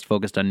going to be just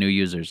focused on new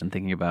users and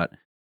thinking about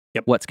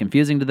what's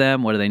confusing to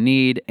them, what do they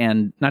need,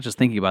 and not just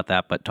thinking about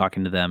that, but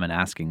talking to them and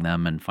asking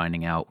them and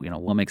finding out,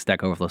 what makes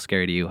Stack Overflow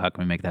scary to you? How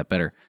can we make that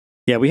better?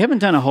 Yeah, we haven't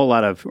done a whole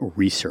lot of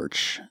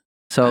research.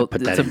 So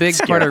put that it's a in big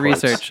scare part of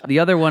quotes. research. The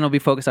other one will be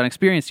focused on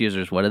experienced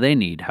users. What do they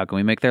need? How can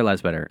we make their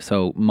lives better?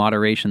 So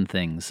moderation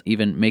things,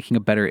 even making a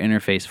better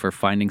interface for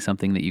finding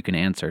something that you can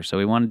answer. So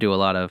we want to do a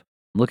lot of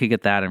looking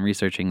at that and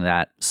researching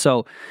that.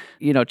 So,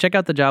 check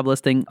out the job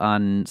listing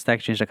on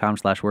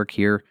stackexchange.com/work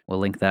here. We'll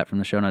link that from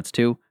the show notes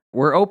too.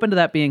 We're open to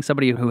that being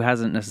somebody who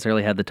hasn't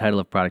necessarily had the title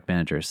of product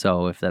manager.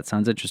 So if that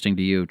sounds interesting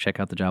to you, check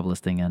out the job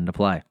listing and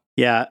apply.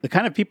 Yeah, the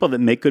kind of people that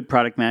make good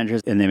product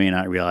managers, and they may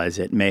not realize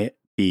it, may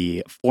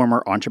be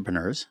former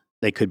entrepreneurs.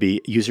 They could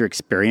be user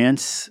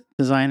experience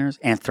designers,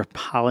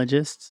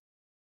 anthropologists,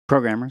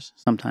 programmers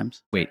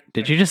sometimes. Wait,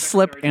 did you just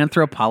slip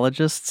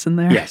anthropologists in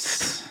there?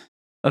 Yes.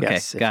 Okay,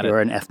 yes. got If it.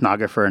 you're an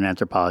ethnographer and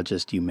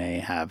anthropologist, you may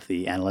have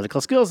the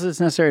analytical skills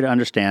that's necessary to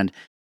understand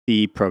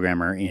the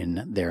programmer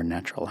in their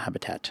natural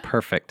habitat.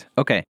 Perfect.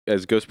 Okay.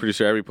 As Ghost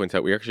Producer Abby points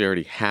out, we actually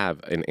already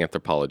have an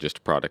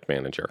anthropologist product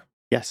manager.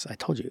 Yes, I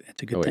told you.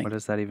 It's a good wait. thing. What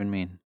does that even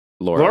mean?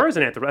 Laura's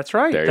an anthropologist. That's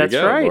right. There That's you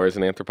go. right. Laura's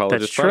an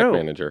anthropologist That's product true.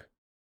 manager.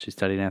 She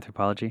studied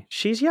anthropology.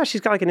 She's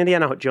got like an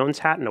Indiana Jones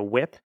hat and a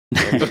whip.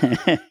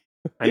 I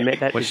admit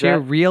that. Was is she a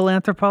that- real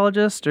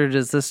anthropologist, or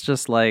is this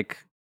just like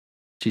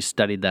she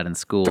studied that in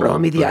school? Throw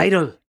me the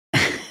idol.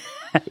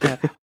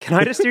 Can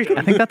I just do?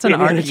 I think that's an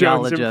Indiana Jones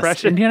archaeologist.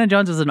 impression? Indiana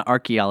Jones is an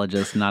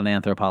archaeologist, not an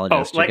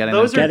anthropologist. Oh, like You're getting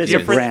those them are That is a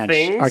confused. different branch.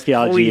 things,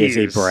 Archaeology is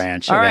please. a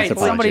branch All of right,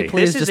 anthropology. somebody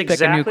please This is just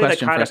pick a new exactly the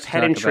question for kind us of to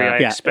talk pedantry I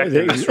about. Yeah. expect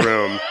in this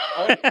room.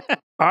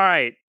 All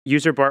right.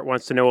 User Bart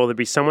wants to know, will there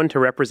be someone to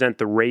represent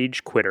the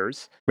rage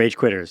quitters? Rage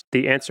quitters.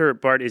 The answer,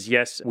 Bart, is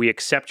yes. We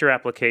accept your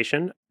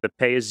application. The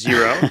pay is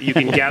 $0. You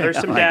can gather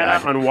some my data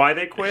God. on why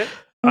they quit,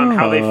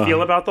 how they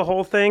feel about the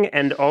whole thing,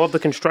 and all of the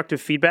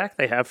constructive feedback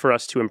they have for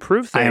us to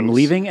improve things. I am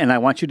leaving, and I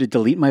want you to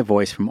delete my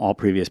voice from all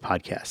previous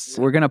podcasts.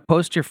 We're going to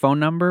post your phone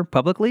number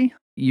publicly.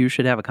 You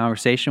should have a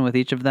conversation with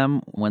each of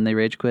them when they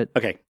rage quit.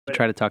 Okay. To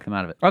try to talk them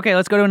out of it. Okay,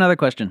 let's go to another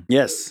question.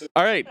 Yes.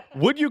 All right.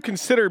 Would you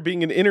consider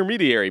being an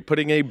intermediary,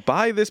 putting a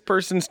 "by this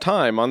person's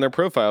time" on their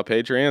profile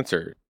page or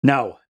answer?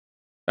 No.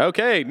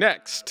 Okay,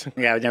 next.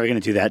 Yeah, we're never going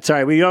to do that.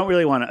 Sorry, we don't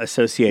really want to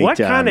associate. What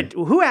kind of,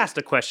 who asked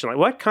a question like,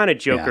 what kind of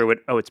joker Yeah. would,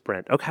 oh, it's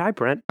Brent. Okay, hi,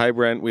 Brent. Hi,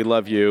 Brent. We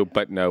love you,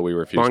 but no, we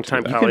refuse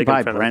Long-time to do You that. can colleague buy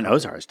and friend of Brent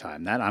the Ozar's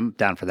time. That I'm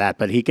down for that,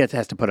 but he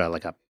has to put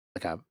a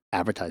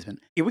advertisement.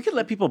 Yeah, we could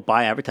let people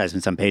buy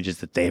advertisements on pages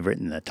that they've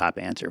written the top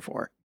answer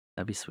for.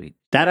 That'd be sweet.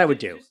 That I would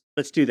do.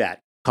 Let's do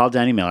that. Call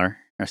Danny Miller,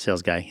 our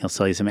sales guy. He'll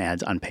sell you some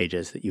ads on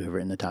pages that you have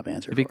written the top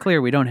answer To be for.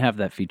 clear, we don't have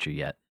that feature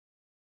yet.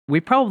 We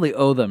probably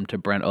owe them to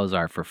Brent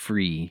Ozar for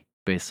free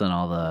based on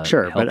all the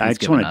Sure, help but I he's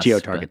just want given to us,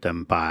 geo-target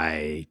them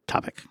by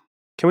topic.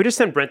 Can we just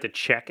send Brent to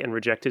check and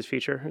reject his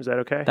feature? Is that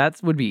okay? but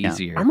That would be Yeah.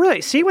 easier. I'm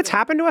really, see what's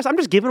happened to us? I'm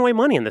just giving away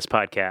money in this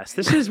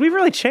podcast. We've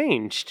really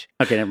changed.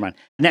 Okay, never mind.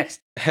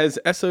 Next. Has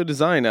SO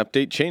Design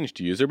update changed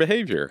user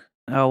behavior?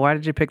 Oh, why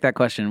did you pick that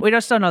question? We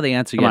just don't know the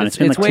answer Come yet. on, It's, it's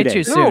been it's like way 2 too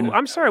days. soon. No,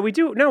 I'm sorry.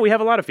 We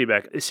have a lot of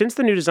feedback. Since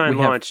the new design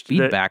we launched. have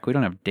feedback. We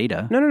don't have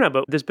data. No,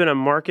 but there's been a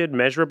marked,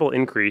 measurable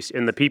increase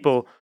in the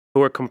people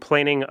who are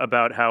complaining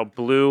about how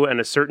blue and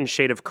a certain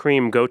shade of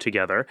cream go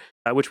together,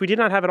 which we did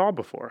not have at all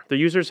before. The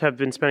users have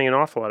been spending an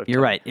awful lot of time.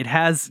 You're right. It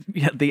has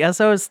the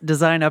SOS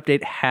design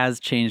update has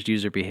changed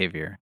user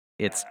behavior.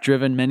 It's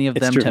driven many of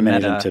It's them to driven many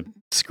meta. of them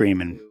to scream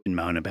and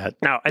moan about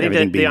Now, I think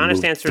everything that the being honest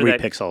moved answer to 3 that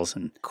pixels.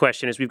 And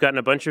question is we've gotten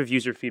a bunch of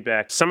user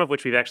feedback, some of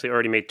which we've actually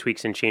already made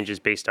tweaks and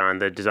changes based on.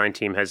 The design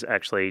team has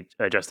actually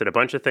adjusted a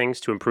bunch of things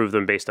to improve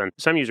them based on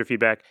some user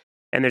feedback.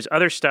 And there's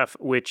other stuff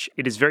which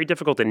it is very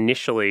difficult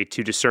initially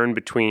to discern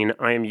between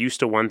I am used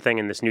to one thing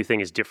and this new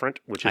thing is different,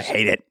 which I is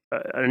hate it.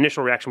 An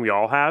initial reaction we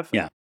all have.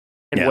 Yeah.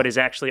 And Yeah. what is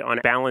actually on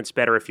balance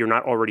better if you're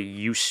not already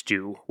used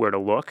to where to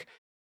look.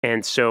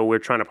 And so we're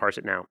trying to parse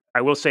it now. I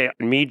will say,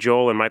 me,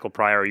 Joel, and Michael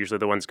Pryor are usually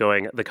the ones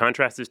going, the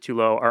contrast is too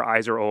low, our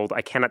eyes are old,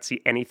 I cannot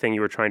see anything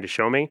you were trying to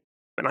show me.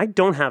 And I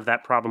don't have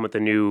that problem with the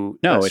new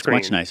No, it's screen.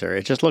 much nicer.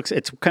 It just looks,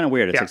 it's kind of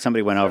weird. It's Yeah. like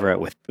somebody went over it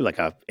with like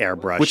a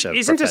airbrush. Which of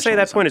isn't to say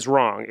that point professionalism. is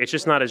wrong. It's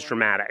just not as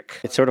dramatic.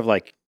 It's sort of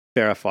like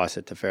Farrah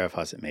Fawcett to Farrah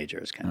Fawcett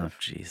Majors kind Oh, of.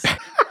 jeez.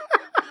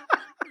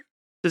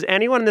 Does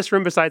anyone in this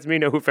room besides me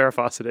know who Farrah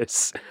Fawcett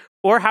is?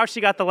 Or how she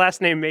got the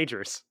last name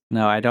Majors?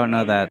 No, I don't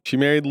know that. She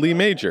married Lee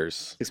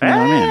Majors. It's my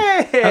own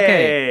man. Hey!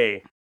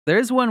 Okay.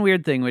 There's one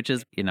weird thing, which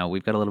is,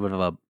 we've got a little bit of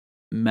a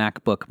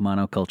MacBook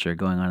monoculture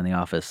going on in the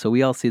office. So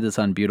we all see this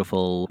on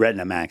beautiful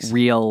Retina Max.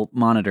 real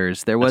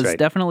monitors. There was right.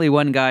 definitely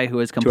one guy who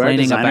was Do our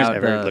complaining designers about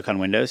ever look on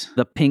Windows?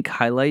 the pink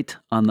highlight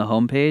on the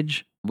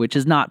homepage, which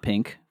is not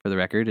pink, for the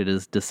record. It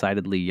is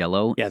decidedly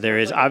yellow. Yeah, there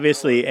is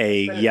obviously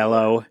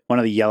one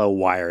of the yellow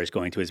wires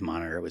going to his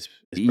monitor was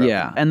broken.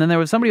 Yeah. And then there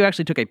was somebody who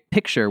actually took a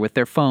picture with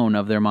their phone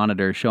of their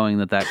monitor showing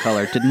that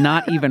color did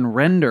not even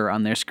render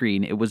on their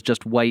screen. It was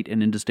just white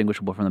and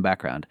indistinguishable from the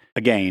background.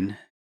 Again,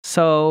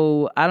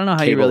 So I don't know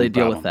how you Cable really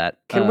deal problem. with that.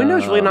 Can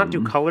Windows really not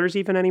do colors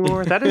even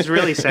anymore? That is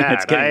really sad.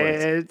 It's getting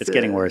worse. It's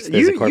getting worse.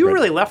 There's a You corporate-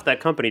 really left that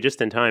company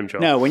just in time,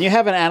 Joel. no, when you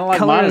have an analog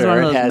Color is monitor, one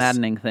of it those has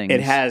maddening things. it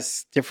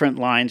has different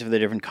lines for the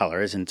different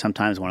colors, and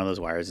sometimes one of those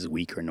wires is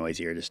weak or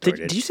noisy or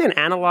distorted. Did you say an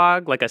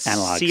analog, like a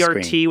Analog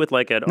CRT screen. with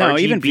like an No, RGB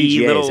even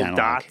VGA is little analog.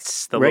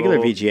 dots? The Regular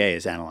little... VGA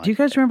is analog. Do you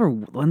guys remember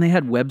when they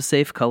had web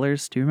safe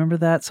colors? Do you remember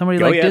that?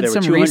 Somebody Oh yeah, did there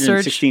were some research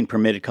 216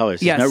 permitted colors.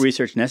 There's Yes. no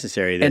research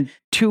necessary. That, and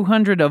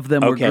 200 of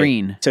them were Okay.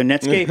 green. So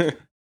Netscape,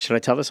 should I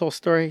tell this whole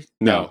story?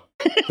 No.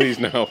 Please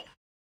no.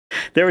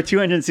 There were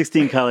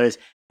 216 colors,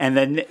 and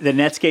then the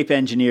Netscape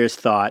engineers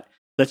thought,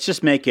 let's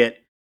just make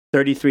it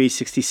 33,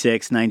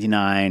 66,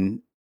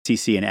 99,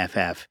 CC, and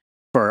FF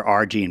for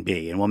R, G, and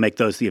B, and we'll make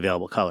those the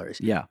available colors.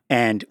 Yeah.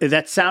 And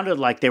that sounded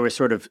like they were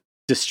sort of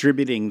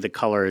distributing the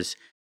colors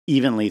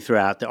evenly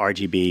throughout the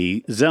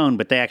RGB zone,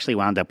 but they actually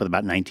wound up with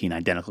about 19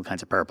 identical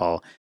kinds of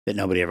purple that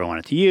nobody ever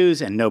wanted to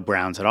use, and no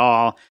browns at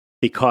all.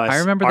 Because I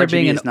remember there RGB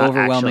being an is not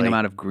overwhelming actually-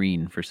 amount of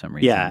green for some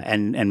reason. Yeah,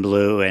 and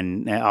blue,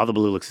 and all the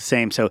blue looks the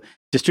same. So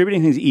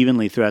distributing things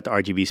evenly throughout the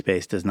RGB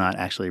space does not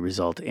actually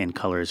result in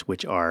colors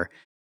which are,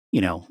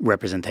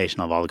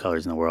 representational of all the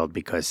colors in the world,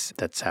 because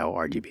that's how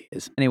RGB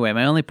is. Anyway,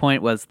 my only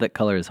point was that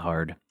color is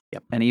hard.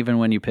 Yep. And even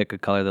when you pick a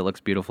color that looks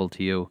beautiful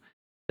to you,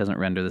 it doesn't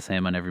render the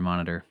same on every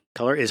monitor.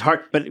 Color is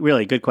hard, but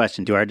really, good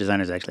question. Do our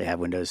designers actually have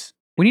Windows?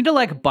 We need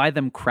to buy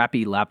them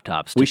crappy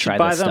laptops to We should try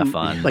buy this them stuff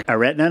on. like a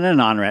Retina and a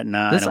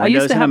non-Retina. This, and a I used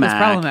Windows to and have a this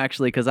Mac. problem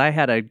actually because I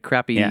had a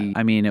crappy. Yeah.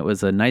 I mean, it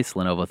was a nice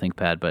Lenovo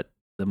ThinkPad, but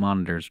the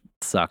monitors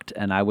sucked.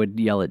 And I would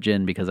yell at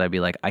Jin because I'd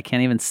be like, I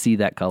can't even see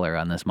that color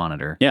on this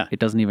monitor. Yeah. It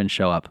doesn't even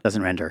show up.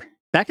 Doesn't render.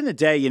 Back in the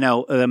day,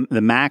 the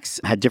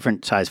Macs had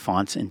different size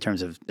fonts in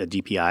terms of the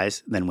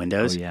DPIs than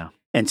Windows. Oh, yeah.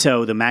 And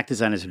so the Mac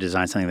designers would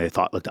design something they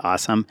thought looked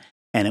awesome,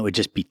 and it would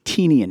just be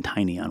teeny and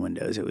tiny on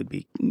Windows. It would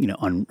be,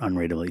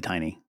 unrateably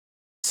tiny.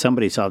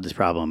 Somebody solved this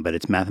problem, but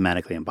it's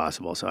mathematically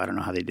impossible, so I don't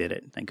know how they did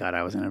it. Thank God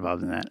I wasn't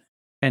involved in that.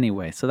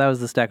 Anyway, so that was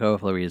the Stack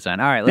Overflow redesign.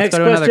 All right, let's Next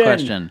go to another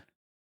question. question.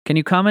 Can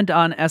you comment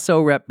on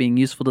SO rep being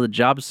useful to the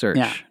job search?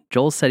 Yeah.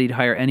 Joel said he'd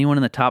hire anyone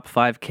in the top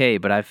 5K,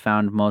 but I've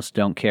found most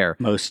don't care.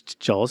 Most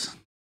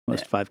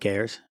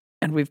 5Kers.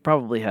 And we've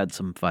probably had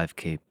some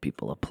 5K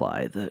people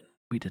apply that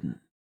we didn't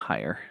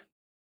hire.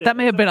 That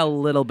may have been a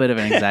little bit of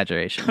an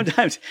exaggeration.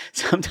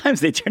 Sometimes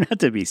they turn out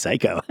to be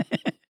psycho.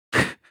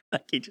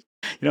 Like you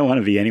don't want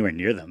to be anywhere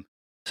near them.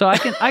 So I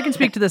can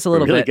speak to this a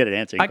little We're really bit. good at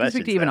answering I can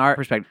questions. speak to even our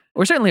perspective.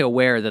 We're certainly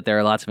aware that there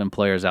are lots of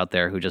employers out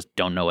there who just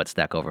don't know what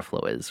Stack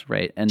Overflow is,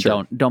 right? And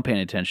Sure. don't pay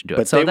any attention to it.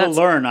 But So they will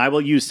learn. I will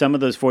use some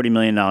of those $40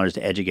 million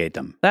to educate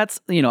them.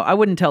 That's, I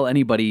wouldn't tell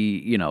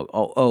anybody,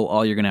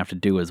 all you're going to have to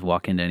do is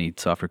walk into any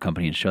software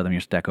company and show them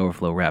your Stack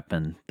Overflow rep,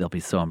 and they'll be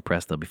so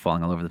impressed they'll be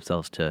falling all over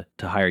themselves to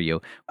hire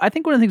you. I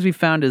think one of the things we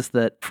found is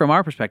that from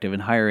our perspective in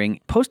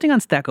hiring, posting on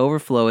Stack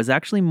Overflow is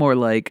actually more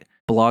like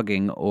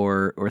blogging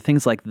or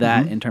things like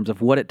that in terms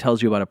of what it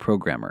tells you about a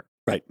programmer.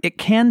 Right. It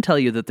can tell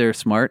you that they're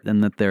smart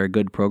and that they're a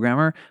good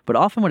programmer, but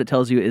often what it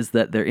tells you is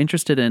that they're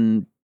interested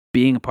in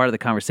being a part of the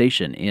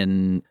conversation,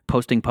 in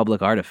posting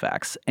public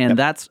artifacts. And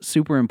that's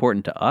super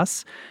important to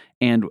us.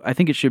 And I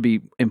think it should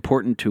be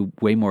important to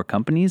way more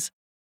companies.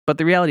 But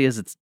the reality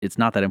is it's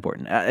not that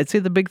important. I'd say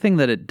the big thing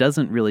that it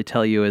doesn't really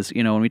tell you is,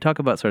 when we talk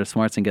about sort of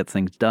smarts and gets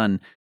things done,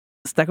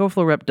 Stack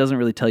Overflow rep doesn't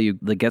really tell you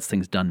the gets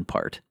things done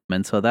part.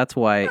 And so that's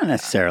why... Not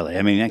necessarily.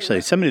 I mean, actually,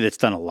 somebody that's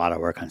done a lot of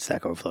work on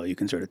Stack Overflow, you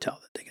can sort of tell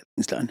that they get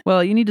things done.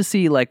 Well, you need to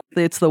see,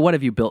 it's the what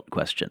have you built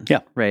question.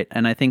 Yeah. Right?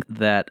 And I think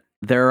that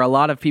there are a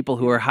lot of people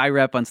who are high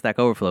rep on Stack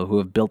Overflow who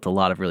have built a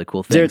lot of really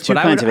cool things. There are two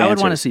kinds of I would want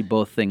to answers. see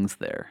both things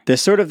there.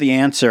 There's sort of the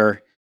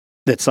answer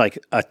that's like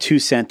a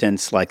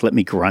 2-sentence, let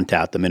me grunt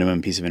out the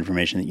minimum piece of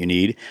information that you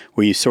need,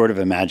 where you sort of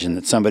imagine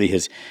that somebody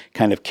has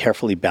kind of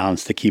carefully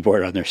balanced the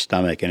keyboard on their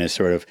stomach and is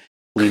sort of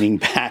leaning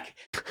back,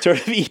 sort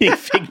of eating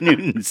Fig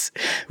Newtons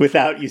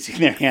without using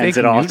their hands Fig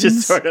at all, Newtons?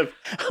 just sort of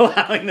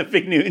allowing the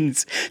Fig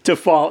Newtons to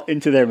fall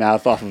into their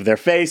mouth off of their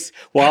face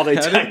while they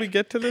How type. did we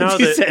get to this? No,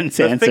 Two-sentence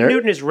the answer. Fig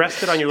Newton is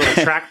rested on your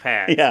little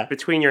trackpad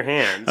between your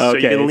hands, so you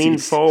can lean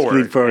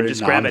forward and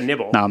just grab a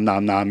nibble. Nom,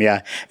 nom, nom,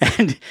 yeah.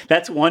 And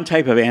that's one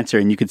type of answer,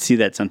 and you can see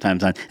that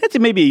sometimes on. That's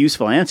maybe a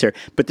useful answer,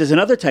 but there's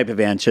another type of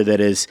answer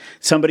that is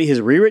somebody has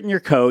rewritten your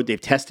code,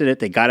 they've tested it,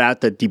 they got out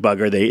the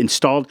debugger, they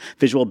installed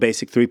Visual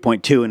Basic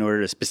 3.2 in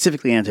order to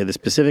specifically answer the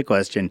specific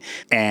question,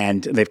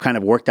 and they've kind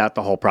of worked out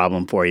the whole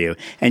problem for you.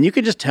 And you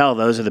can just tell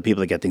those are the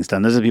people that get things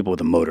done. Those are the people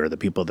with a motor, the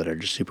people that are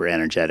just super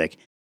energetic,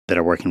 that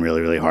are working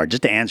really, really hard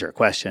just to answer a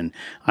question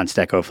on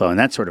Stack Overflow. And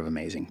that's sort of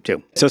amazing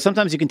too. So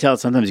sometimes you can tell,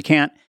 sometimes you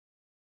can't.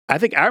 I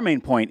think our main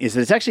point is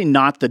that it's actually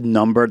not the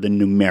number, the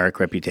numeric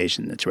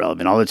reputation that's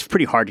relevant. Although it's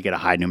pretty hard to get a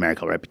high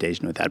numerical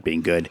reputation without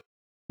being good.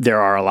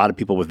 There are a lot of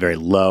people with very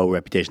low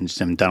reputations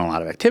who haven't done a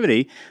lot of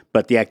activity,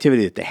 but the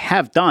activity that they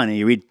have done, and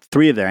you read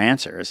 3 of their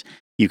answers,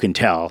 you can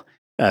tell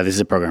this is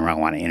a programmer I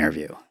want to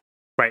interview.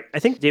 Right. I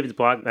think David's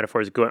blog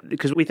metaphor is good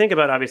because we think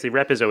about, obviously,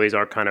 rep is always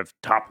our kind of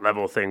top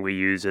level thing we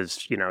use as,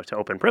 to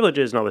open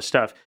privileges and all this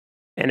stuff.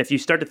 And if you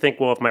start to think,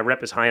 well, if my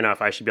rep is high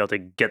enough, I should be able to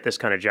get this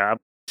kind of job.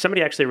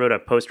 Somebody actually wrote a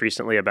post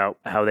recently about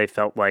how they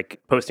felt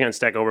like posting on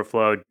Stack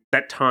Overflow,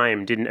 that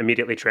time didn't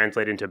immediately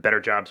translate into better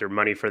jobs or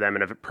money for them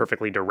in a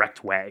perfectly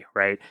direct way,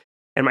 right?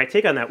 And my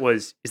take on that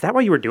was, is that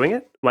why you were doing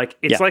it?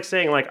 It's like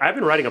saying, I've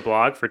been writing a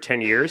blog for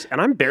 10 years and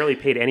I'm barely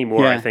paid any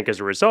more, I think, as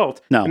a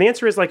result. No. And the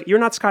answer is, you're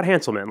not Scott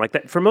Hanselman.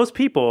 That for most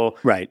people,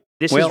 Right.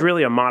 This is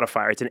really a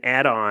modifier. It's an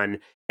add-on.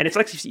 And it's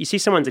like you see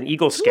someone's an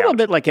Eagle It's a Scout. little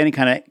bit like any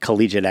kind of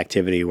collegiate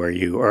activity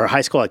or high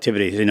school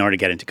activities in order to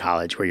get into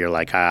college where you're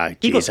like,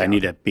 geez, I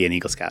need to be an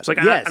Eagle Scout. So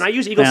I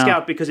use Eagle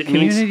Scout because it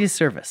means community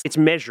service. It's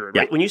measured,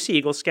 right? When you see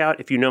Eagle Scout,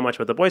 if you know much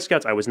about the Boy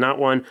Scouts, I was not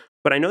one,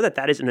 but I know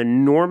that is an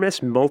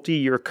enormous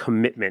multi-year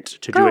commitment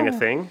to doing a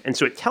thing. And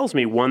so it tells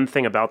me one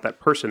thing about that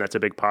person that's a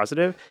big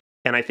positive.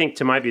 And I think,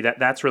 to my view,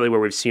 that's really where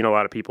we've seen a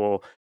lot of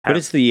people have.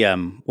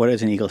 What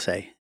does an eagle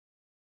say?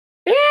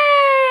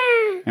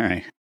 All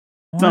right.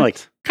 It's What? not like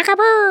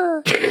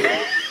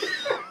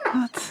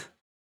What?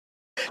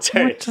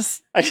 sorry.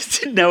 I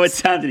just didn't know what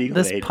sounded eagle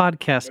This made.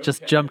 podcast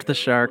just jumped the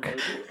shark.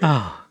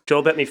 Oh,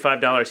 Joel bet me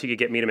 $5 he could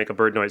get me to make a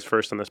bird noise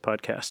first on this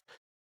podcast.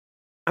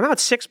 I'm out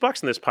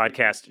 $6 on this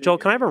podcast. Joel,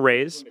 can I have a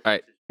raise? All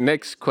right.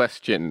 Next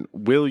question.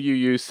 Will you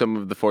use some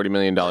of the $40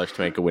 million to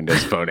make a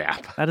Windows Phone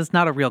app? that is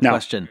not a real No.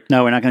 question.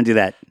 No, we're not going to do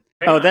that.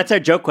 Oh, that's our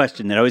joke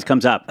question that always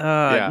comes up.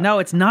 No,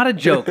 it's not a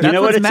joke. That's You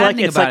know what what's it's like?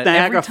 maddening It's about like it.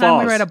 Niagara Every time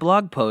we Falls. write a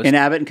blog post, In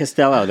Abbott and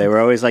Costello, they were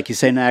always like, you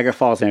say Niagara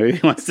Falls, and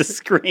everybody wants to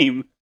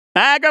scream,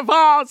 Niagara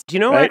Falls! Do you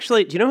know Right?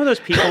 actually, do you know who those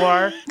people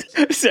are?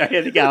 Sorry,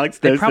 I think Alex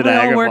They knows the probably all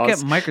Niagara work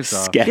Falls at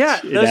Microsoft. sketch Yeah,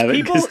 in those Abbott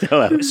people.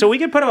 Costello. So we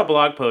could put up a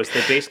blog post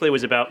that basically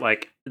was about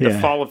like the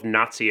fall of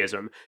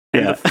Nazism.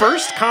 And Yeah. the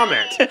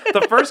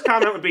first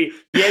comment would be,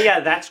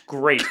 yeah, that's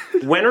great.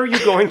 When are you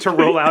going to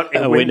roll out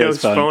a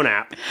Windows phone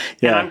app?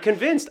 Yeah. And I'm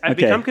convinced, I've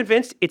Okay. become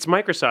convinced it's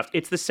Microsoft.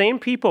 It's the same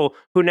people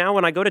who now,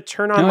 when I go to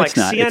turn on No, like it's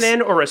not.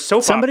 CNN or a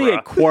soap Somebody opera,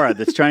 at Quora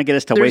that's trying to get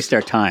us to waste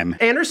our time.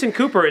 Anderson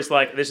Cooper is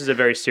like, this is a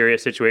very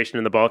serious situation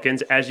in the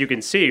Balkans, as you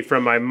can see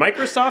from my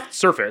Microsoft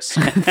Surface,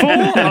 full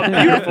of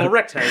beautiful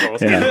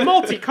rectangles in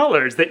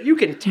multicolors that you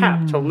can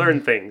tap to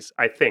learn things.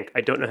 I think.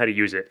 I don't know how to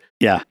use it.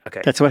 Yeah. Okay.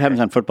 That's what happens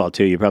on football,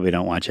 too. You probably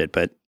don't watch it,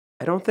 but...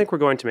 I don't think we're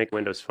going to make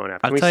Windows Phone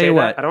app. Can I'll we tell say you that?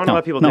 what. I don't want to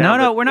let people No. down.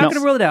 No, we're not No.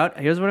 going to rule it out.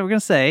 Here's what we're going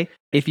to say.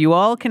 If you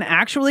all can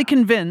actually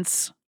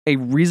convince a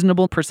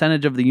reasonable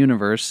percentage of the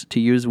universe to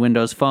use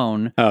Windows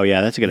Phone, Oh,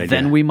 yeah, that's a good idea.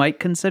 then we might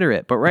consider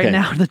it. But right Okay.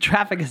 now, the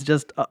traffic is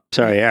just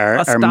Sorry, our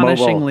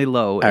astonishingly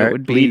mobile, low. Our It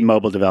would be lead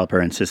mobile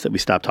developer insists that we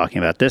stop talking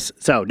about this.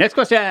 So, next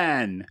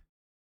question.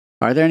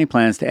 Are there any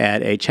plans to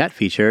add a chat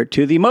feature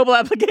to the mobile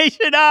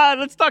application?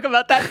 Let's talk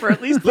about that for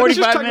at least Let's just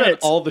 45 talk about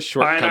minutes. all the Our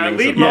shortcomings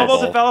lead of mobile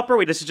mobile.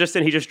 developer, this is just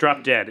in, he just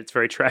dropped dead. It's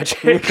very tragic.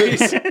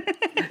 He's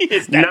He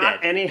is now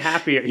not dead. any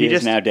happier. He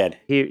is now dead.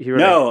 He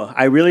No,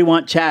 I really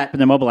want chat in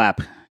the mobile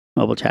app.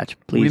 Mobile chat,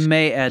 please. we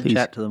may add please.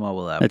 chat to the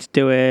mobile app. Let's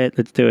do it.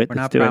 Let's do it. We're Let's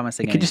not do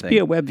promising it. It could just be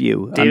anything. a web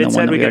view. on the David one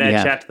said that we could already add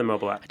have. chat to the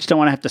mobile app. I just don't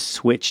want to have to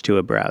switch to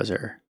a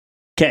browser.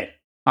 Okay,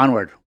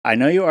 onward. I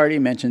know you already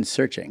mentioned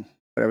searching,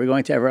 but are we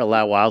going to ever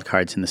allow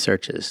wildcards in the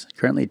searches?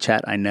 Currently,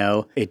 chat, I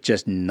know it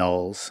just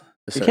nulls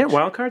the You search. can't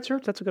wildcard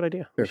search? That's a good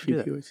idea. For We a should few do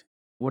that. keywords.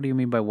 What do you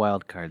mean by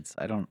wildcards?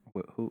 I don't.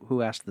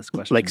 Who asked this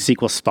question? Like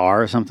SQL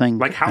Star or something?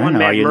 Like I how don't on know.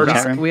 Are Mad you in the Murdoch?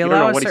 chat room? we You allow don't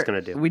know a what he's search-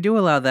 gonna do. We do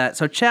allow that.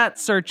 So chat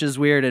search is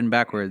weird and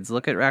backwards.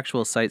 Look at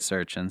actual site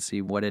search and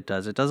see what it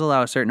does. It does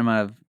allow a certain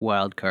amount of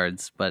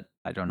wildcards, but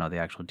I don't know the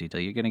actual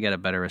detail. You're going to get a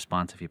better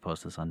response if you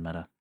post this on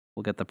Meta.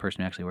 We'll get the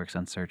person who actually works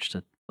on search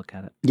to look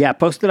at it. Yeah,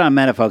 post it on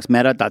Meta, folks.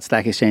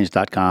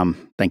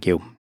 Meta.stackexchange.com. Thank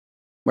you.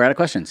 We're out of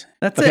questions.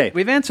 That's Okay. it.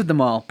 We've answered them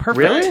all. Perfect.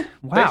 Really?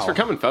 Wow. Thanks for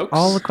coming, folks.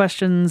 All the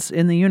questions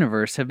in the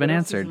universe have been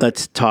answered.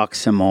 Let's talk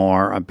some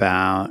more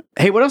about.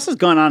 Hey, what else has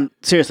gone on?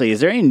 Seriously, is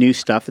there any new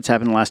stuff that's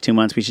happened in the last 2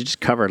 months? We should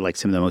just cover like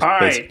some of the most All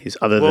basic right. news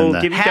other We'll than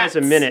the give you guys a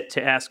hats. minute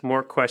to ask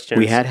more questions.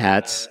 We had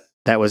hats.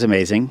 That was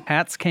amazing.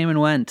 Hats came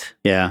and went.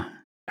 Yeah.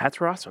 Hats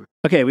were awesome.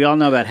 Okay, we all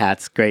know about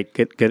hats. Great.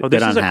 Good Oh, good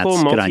this on is a hats.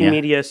 cool Good on you.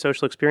 multimedia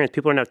social experience.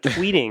 People are now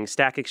tweeting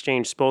Stack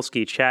Exchange,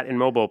 Spolsky, chat, and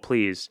mobile,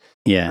 please.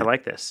 Yeah. I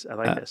like this.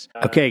 this.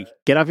 Okay,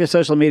 get off your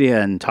social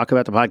media and talk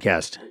about the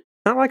podcast.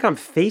 Not like I'm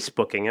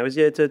Facebooking.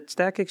 It's a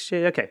Stack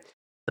Exchange. Okay.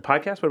 The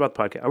podcast? What about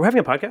the podcast? Are we having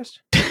a podcast?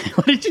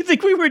 What did you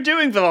think we were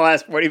doing for the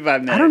last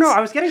 45 minutes? I don't know.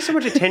 I was getting so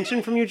much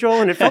attention from you,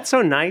 Joel, and it felt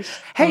so nice.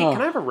 Hey, Oh.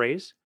 can I have a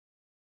raise?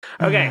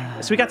 Okay,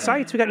 so we got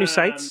sites. We got new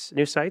sites.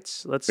 New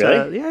sites. Let's.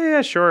 Really?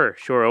 Yeah. Sure.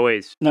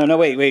 Always. No,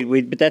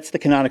 wait. But that's the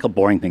canonical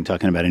boring thing,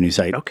 talking about a new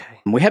site. Okay.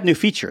 We have new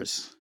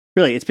features.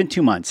 Really, it's been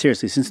 2 months.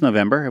 Seriously, since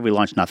November, have we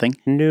launched nothing?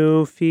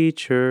 New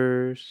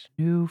features.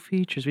 New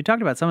features. We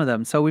talked about some of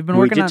them. So we've been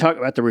We working did on talk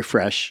about the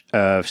refresh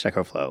of Stack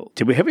Overflow.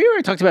 Have we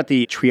already talked about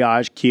the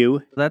triage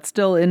queue? that's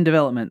still in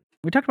development.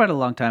 We talked about it a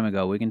long time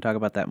ago. We can talk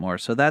about that more.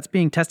 So that's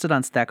being tested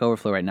on Stack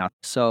Overflow right now.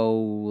 So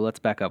let's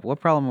back up. What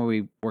problem are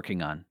we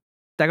working on?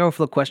 Stack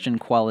Overflow question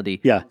quality.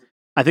 Yeah.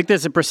 I think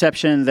there's a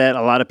perception that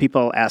a lot of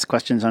people ask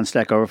questions on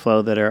Stack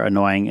Overflow that are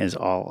annoying as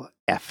all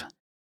F.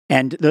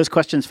 And those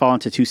questions fall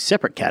into 2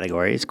 separate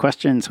categories.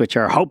 Questions which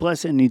are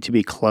hopeless and need to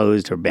be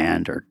closed or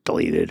banned or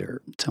deleted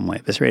or in some way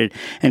eviscerated.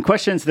 And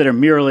questions that are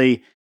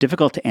merely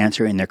difficult to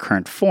answer in their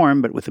current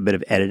form, but with a bit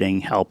of editing,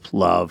 help,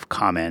 love,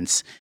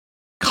 comments,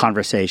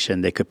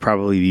 conversation, they could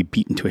probably be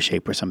beaten to a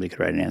shape where somebody could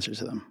write an answer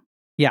to them.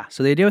 Yeah.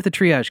 So the idea with the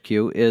triage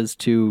queue is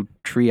to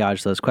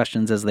triage those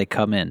questions as they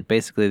come in.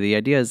 Basically, the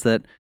idea is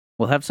that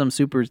we'll have some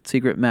super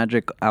secret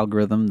magic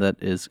algorithm that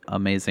is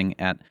amazing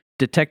at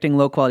detecting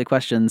low quality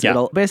questions. Yeah.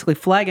 It'll basically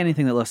flag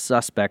anything that looks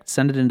suspect,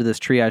 send it into this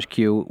triage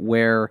queue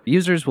where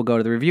users will go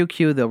to the review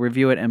queue, they'll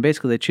review it, and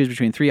basically they choose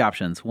between 3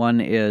 options. One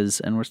is,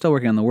 and we're still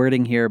working on the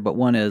wording here, but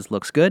one is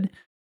looks good,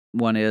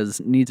 one is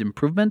needs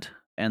improvement,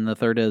 and the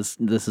third is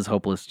this is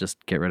hopeless,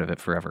 just get rid of it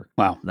forever.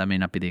 Wow. That may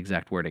not be the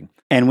exact wording.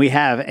 And we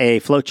have a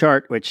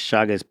flowchart, which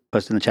Shag has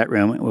posted in the chat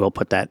room. We'll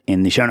put that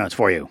in the show notes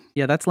for you.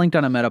 Yeah, that's linked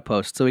on a meta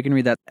post, so we can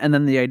read that. And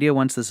then the idea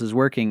once this is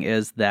working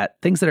is that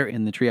things that are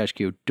in the triage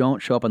queue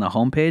don't show up on the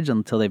homepage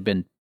until they've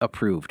been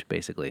approved,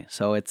 basically.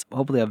 So it's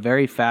hopefully a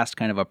very fast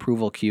kind of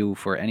approval queue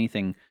for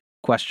anything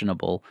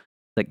questionable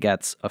that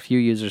gets a few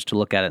users to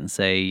look at it and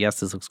say, yes,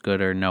 this looks good,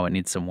 or no, it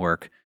needs some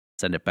work.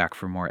 Send it back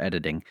for more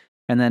editing.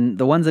 And then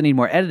the ones that need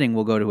more editing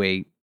will go to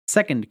a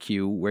second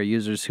queue where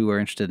users who are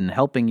interested in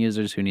helping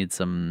users who need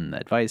some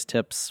advice,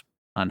 tips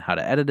on how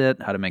to edit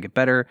it, how to make it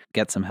better,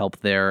 get some help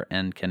there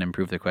and can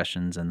improve their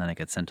questions, and then it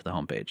gets sent to the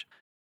homepage.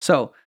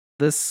 So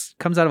this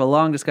comes out of a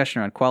long discussion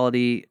around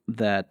quality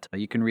that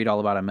you can read all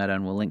about on Meta,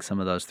 and we'll link some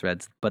of those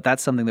threads. But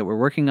that's something that we're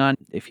working on.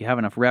 If you have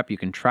enough rep, you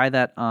can try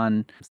that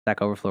on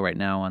Stack Overflow right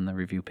now on the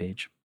review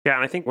page. Yeah,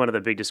 and I think one of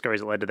the big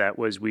discoveries that led to that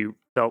was we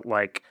felt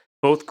like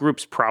both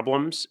groups'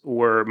 problems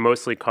were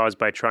mostly caused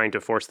by trying to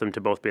force them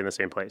to both be in the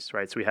same place,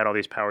 right? So we had all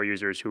these power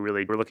users who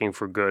really were looking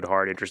for good,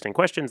 hard, interesting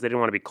questions. They didn't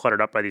want to be cluttered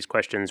up by these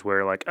questions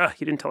where like,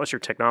 you didn't tell us your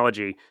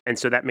technology. And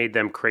so that made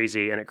them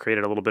crazy, and it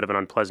created a little bit of an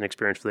unpleasant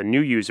experience for the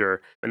new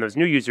user. And those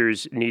new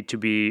users need to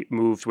be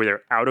moved where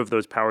they're out of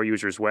those power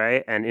users'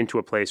 way and into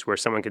a place where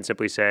someone can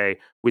simply say,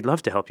 we'd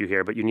love to help you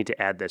here, but you need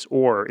to add this,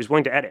 or is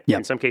willing to edit. Yep.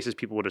 In some cases,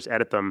 people will just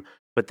edit them.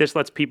 But this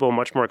lets people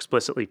much more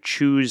explicitly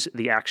choose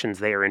the actions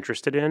they are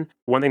interested in.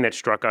 One thing that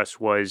struck us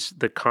was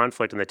the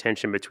conflict and the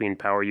tension between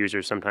power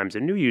users sometimes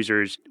and new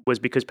users was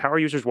because power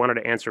users wanted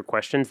to answer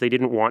questions. They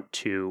didn't want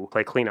to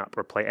play cleanup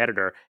or play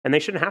editor, and they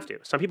shouldn't have to.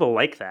 Some people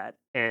like that.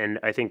 And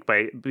I think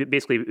by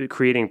basically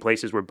creating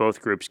places where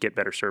both groups get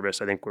better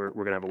service, I think we're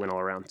going to have a win all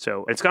around.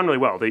 So it's gone really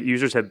well. The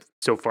users have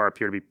so far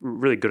appear to be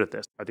really good at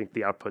this. I think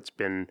the output's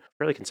been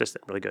really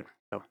consistent, really good.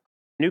 So.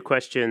 New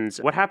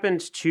questions. What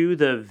happened to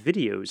the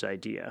videos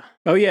idea?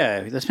 Oh,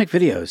 yeah. Let's make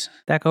videos.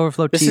 Stack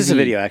Overflow TV. This is a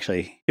video,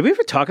 actually. Did we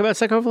ever talk about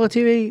Stack Overflow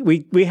TV?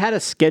 We had a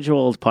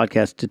scheduled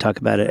podcast to talk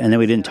about it, and then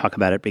we didn't talk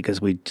about it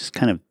because we just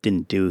kind of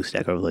didn't do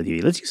Stack Overflow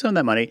TV. Let's use some of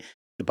that money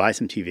to buy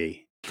some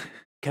TV.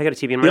 Can I get a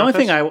TV in my The only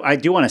office? thing I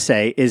do want to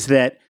say is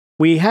that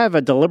we have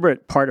a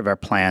deliberate part of our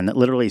plan that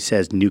literally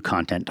says new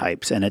content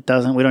types, and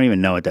we don't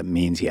even know what that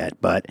means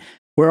yet, but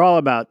we're all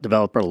about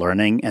developer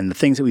learning, and the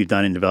things that we've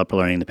done in developer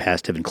learning in the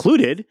past have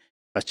included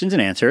questions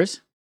and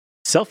answers,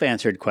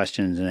 self-answered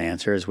questions and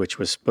answers, which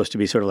was supposed to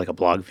be sort of like a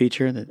blog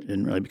feature that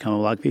didn't really become a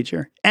blog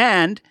feature,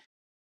 and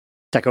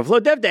Stack Overflow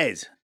Dev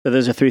Days. So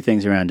those are three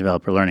things around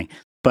developer learning.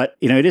 But,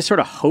 it is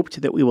sort of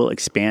hoped that we will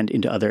expand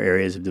into other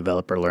areas of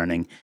developer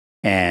learning,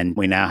 and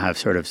we now have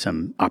sort of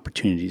some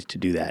opportunities to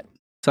do that.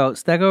 So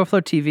Stack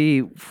Overflow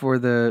TV, for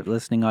the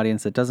listening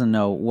audience that doesn't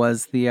know,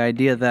 was the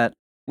idea that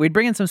we'd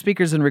bring in some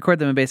speakers and record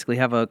them and basically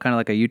have a kind of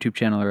like a YouTube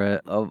channel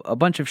or a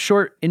bunch of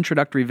short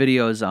introductory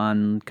videos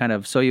on kind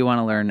of, so you want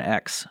to learn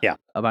X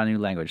about a new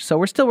language. So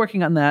we're still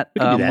working on that.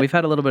 We've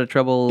had a little bit of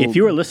trouble. If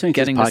you are listening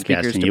to this getting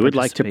podcast and you would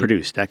like to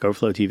produce Stack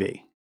Overflow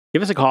TV,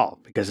 give us a call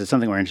because it's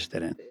something we're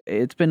interested in.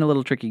 It's been a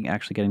little tricky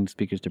actually getting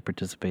speakers to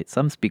participate.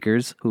 Some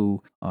speakers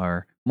who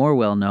are more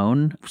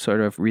well-known sort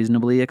of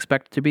reasonably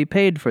expect to be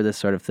paid for this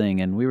sort of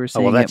thing. And we were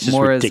seeing it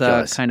more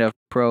ridiculous. as a kind of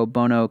pro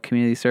bono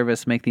community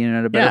service, make the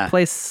internet a better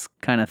place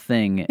kind of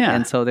thing. Yeah.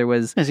 And so there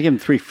was Let's give them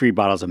 3 free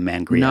bottles of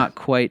Mangria. not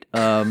quite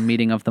a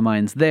meeting of the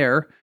minds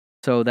there.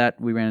 So that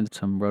we ran into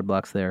some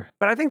roadblocks there.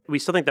 But I think we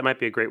still think that might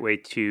be a great way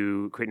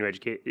to create new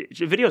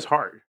education. Video is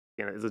hard.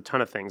 There's a ton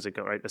of things that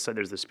go right. So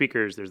there's the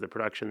speakers, there's the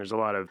production, there's a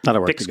lot of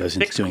work fixed, that goes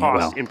into fixed doing cost it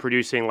well. in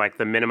producing like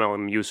the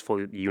minimum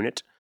useful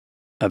unit.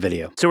 A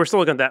video. So we're still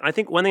looking at that. I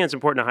think one thing that's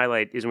important to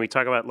highlight is when we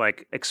talk about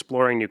like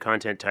exploring new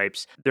content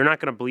types, they're not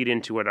going to bleed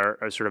into what our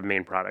sort of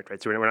main product,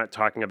 right? So we're not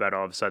talking about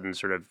all of a sudden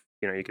sort of,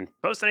 you can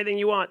post anything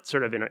you want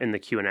sort of in the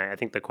Q&A. I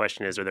think the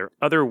question is, are there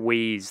other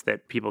ways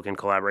that people can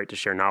collaborate to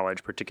share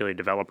knowledge, particularly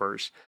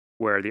developers,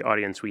 where the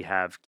audience we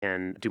have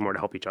can do more to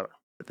help each other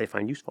that they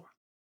find useful?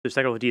 So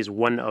Stack Overflow is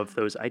one of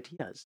those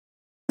ideas.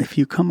 If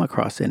you come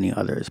across any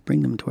others,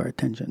 bring them to our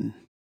attention.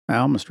 I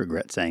almost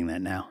regret saying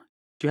that now.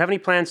 Do you have any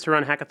plans to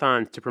run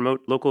hackathons to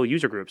promote local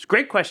user groups?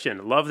 Great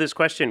question. Love this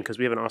question because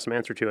we have an awesome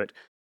answer to it.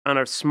 On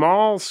a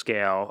small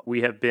scale,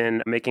 we have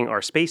been making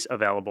our space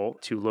available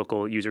to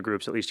local user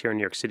groups, at least here in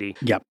New York City.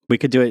 Yep. We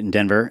could do it in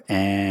Denver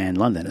and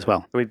London as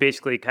well. And we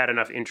basically had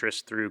enough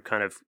interest through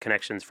kind of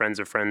connections, friends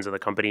of the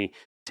company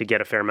to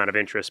get a fair amount of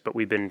interest. But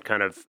we've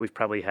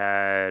probably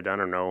had, I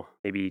don't know,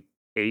 maybe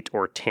 8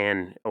 or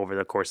 10 over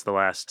the course of the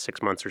last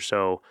 6 months or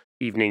so,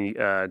 evening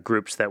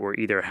groups that were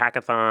either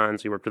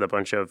hackathons. We worked with a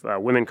bunch of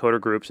women coder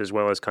groups as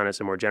well as kind of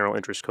some more general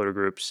interest coder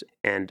groups.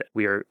 And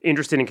we are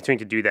interested in continuing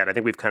to do that. I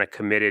think we've kind of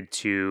committed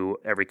to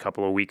every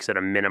couple of weeks at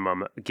a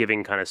minimum,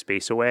 giving kind of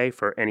space away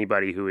for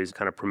anybody who is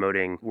kind of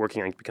promoting,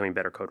 working on becoming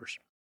better coders.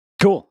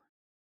 Cool.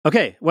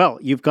 Okay. Well,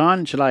 you've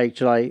gone. Shall I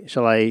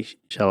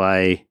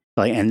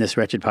end this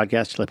wretched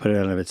podcast? Shall I put it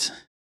out of its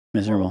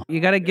miserable? You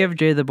got to give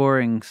Jay the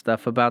boring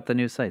stuff about the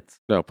new sites.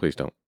 No, please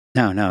don't.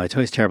 No, it's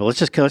always terrible. Let's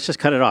just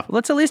cut it off.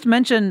 Let's at least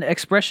mention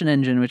Expression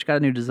Engine, which got a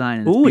new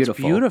design. And Ooh, it's it's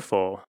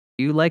beautiful.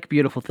 You like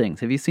beautiful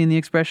things. Have you seen the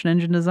Expression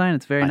Engine design?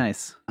 It's very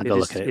nice. I'll go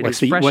look at it.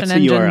 What's It's the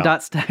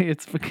URL?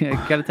 It's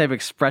got to type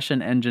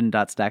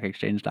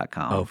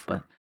expressionengine.stackexchange.com. Oh,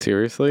 but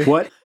Seriously?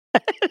 What?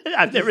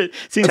 I've never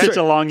seen such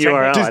a long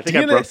URL. I think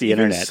I broke the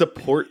internet.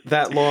 Support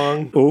that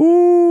long?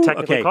 Ooh,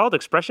 Technically okay. called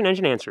Expression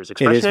Engine Answers. is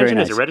Expression very Engine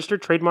is nice. a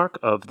registered trademark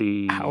of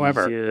the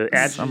However,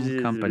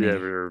 some company.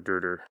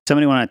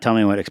 Somebody want to tell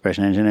me what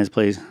Expression Engine is,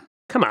 please?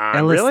 Come on,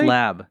 Ellis really?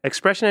 Lab.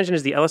 Expression Engine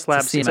is the Ellis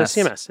Labs. It's a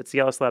CMS. It's the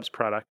Ellis Labs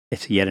product.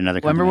 It's yet another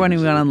company. Remember when we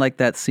went on like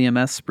that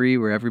CMS spree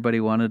where everybody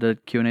wanted a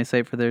Q&A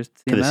site for their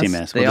CMS? For the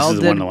CMS. They Well, all this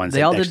is did, one of the ones they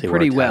that all did actually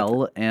pretty worked out.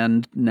 well,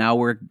 and now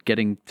we're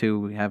getting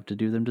to have to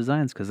do them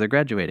designs because they're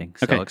graduating.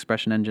 So Okay.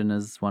 Expression Engine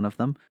is one of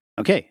them.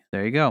 Okay.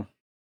 There you go.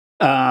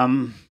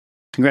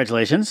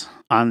 Congratulations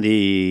on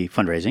the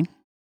fundraising,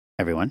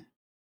 everyone.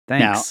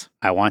 Thanks.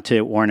 Now, I want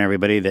to warn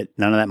everybody that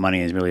none of that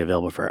money is really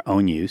available for our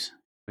own use.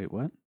 Wait,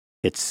 what?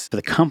 It's for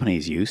the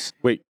company's use.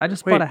 Wait, I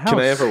just bought a house. can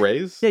I have a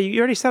raise? Yeah, you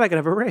already said I could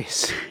have a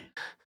raise.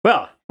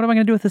 Well, What am I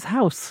going to do with this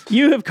house?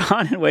 you have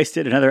gone and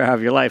wasted another hour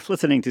of your life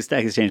listening to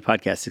Stack Exchange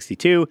Podcast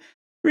 62,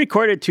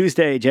 recorded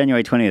Tuesday,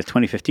 January 20th,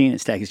 2015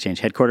 at Stack Exchange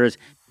headquarters.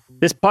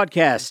 This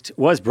podcast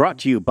was brought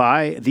to you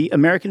by the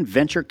American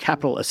Venture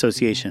Capital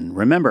Association.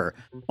 Remember,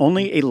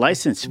 only a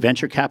licensed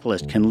venture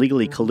capitalist can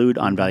legally collude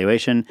on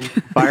valuation,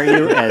 fire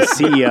you as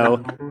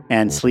CEO,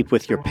 and sleep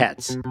with your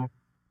pets.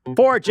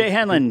 For Jay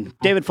Hanlon,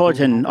 David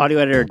Fullerton, audio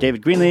editor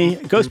David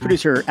Greenlee, ghost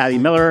producer Abby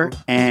Miller,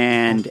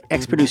 and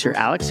ex-producer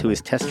Alex, who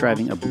is test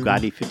driving a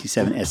Bugatti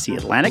 57 SC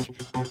Atlantic,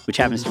 which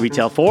happens to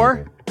retail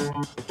for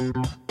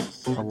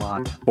A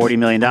lot. $40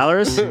 million.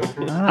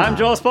 I'm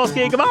Joel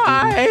Spolsky.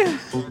 Goodbye.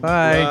 Bye.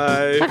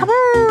 Bye.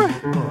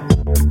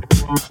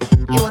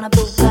 You want a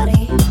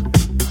Bugatti?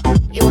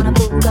 You want a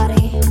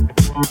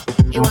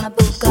Bugatti? You want a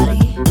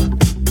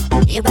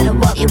Bugatti? You better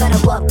whoop, you better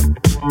whoop.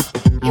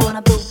 You want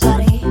a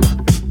Bugatti?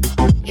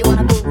 You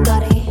want a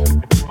Bugatti?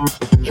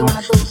 You want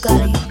a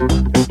Bugatti?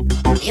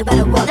 You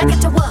better whoop, now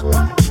get to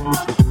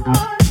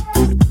whoop.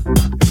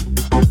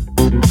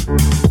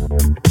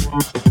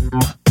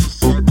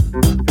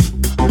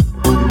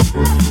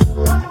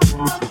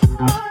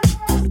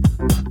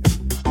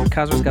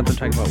 Cosmo's got them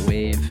talking about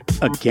Wave.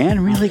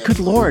 Again, really? Good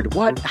Lord.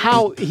 What?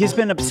 How? He's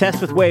been obsessed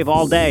with Wave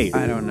all day.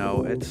 I don't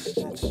know. It's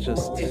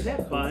just. Is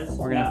that Buzz?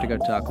 We're going to have to go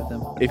talk with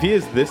him. If he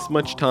has this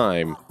much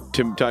time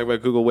to talk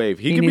about Google Wave,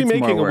 he could be needs more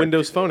making a work.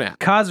 Windows Phone app.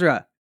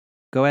 Kazra,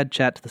 go ahead,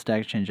 chat to the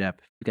Stack Exchange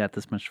app. You got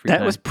this much free time.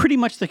 That was pretty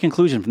much the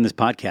conclusion from this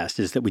podcast,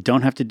 is that we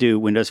don't have to do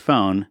Windows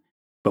Phone,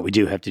 but we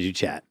do have to do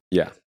chat.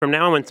 Yeah. From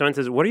now on, when someone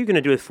says, what are you going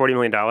to do with $40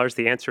 million?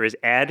 The answer is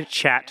add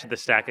chat to the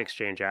Stack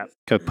Exchange app.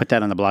 Go put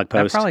that on the blog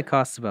That post. probably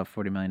costs about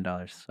 $40 million,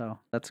 so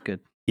that's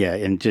good. Yeah,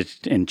 and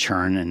just in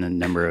churn and the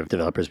number of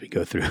developers we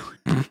go through.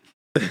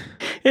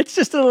 It's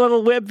just a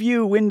little web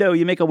view window.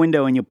 You make a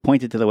window and you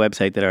point it to the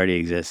website that already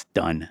exists.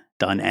 Done.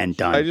 Done and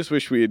done. I just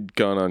wish we had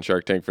gone on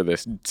Shark Tank for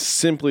this,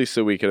 simply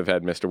so we could have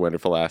had Mr.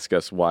 Wonderful ask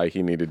us why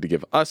he needed to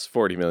give us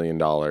 $40 million,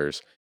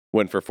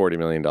 when for $40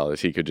 million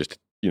he could just,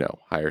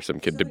 hire some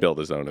kid to build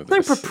his own of They're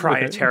this.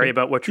 proprietary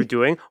about what you're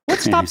doing. What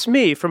stops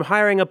me from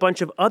hiring a bunch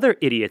of other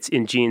idiots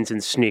in jeans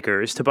and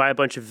sneakers to buy a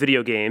bunch of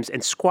video games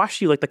and squash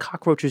you like the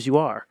cockroaches you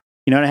are?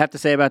 You know what I have to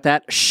say about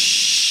that?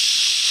 Shh.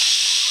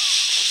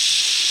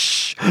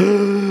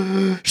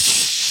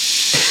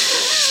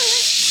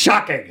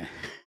 Shocking.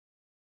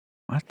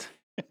 What?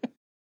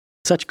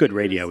 Such good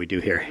radio we do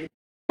here.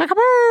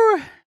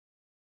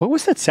 What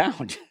was that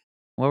sound?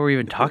 What were we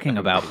even talking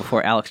about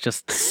before Alex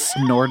just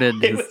snorted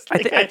his...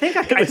 I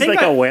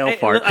think a whale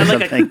fart or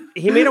something.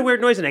 He made a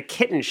weird noise and a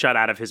kitten shot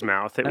out of his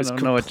mouth. It I was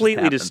don't know what just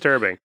completely happened.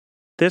 disturbing.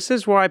 This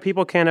is why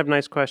people can't have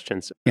nice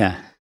questions.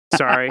 Yeah.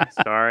 Sorry.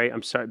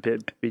 I'm sorry.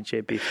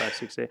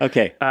 BJB568.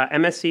 Okay.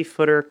 MSC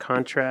footer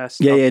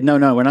contrast. Yeah.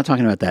 No, we're not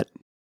talking about that.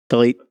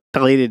 Delete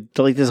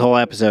this whole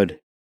episode.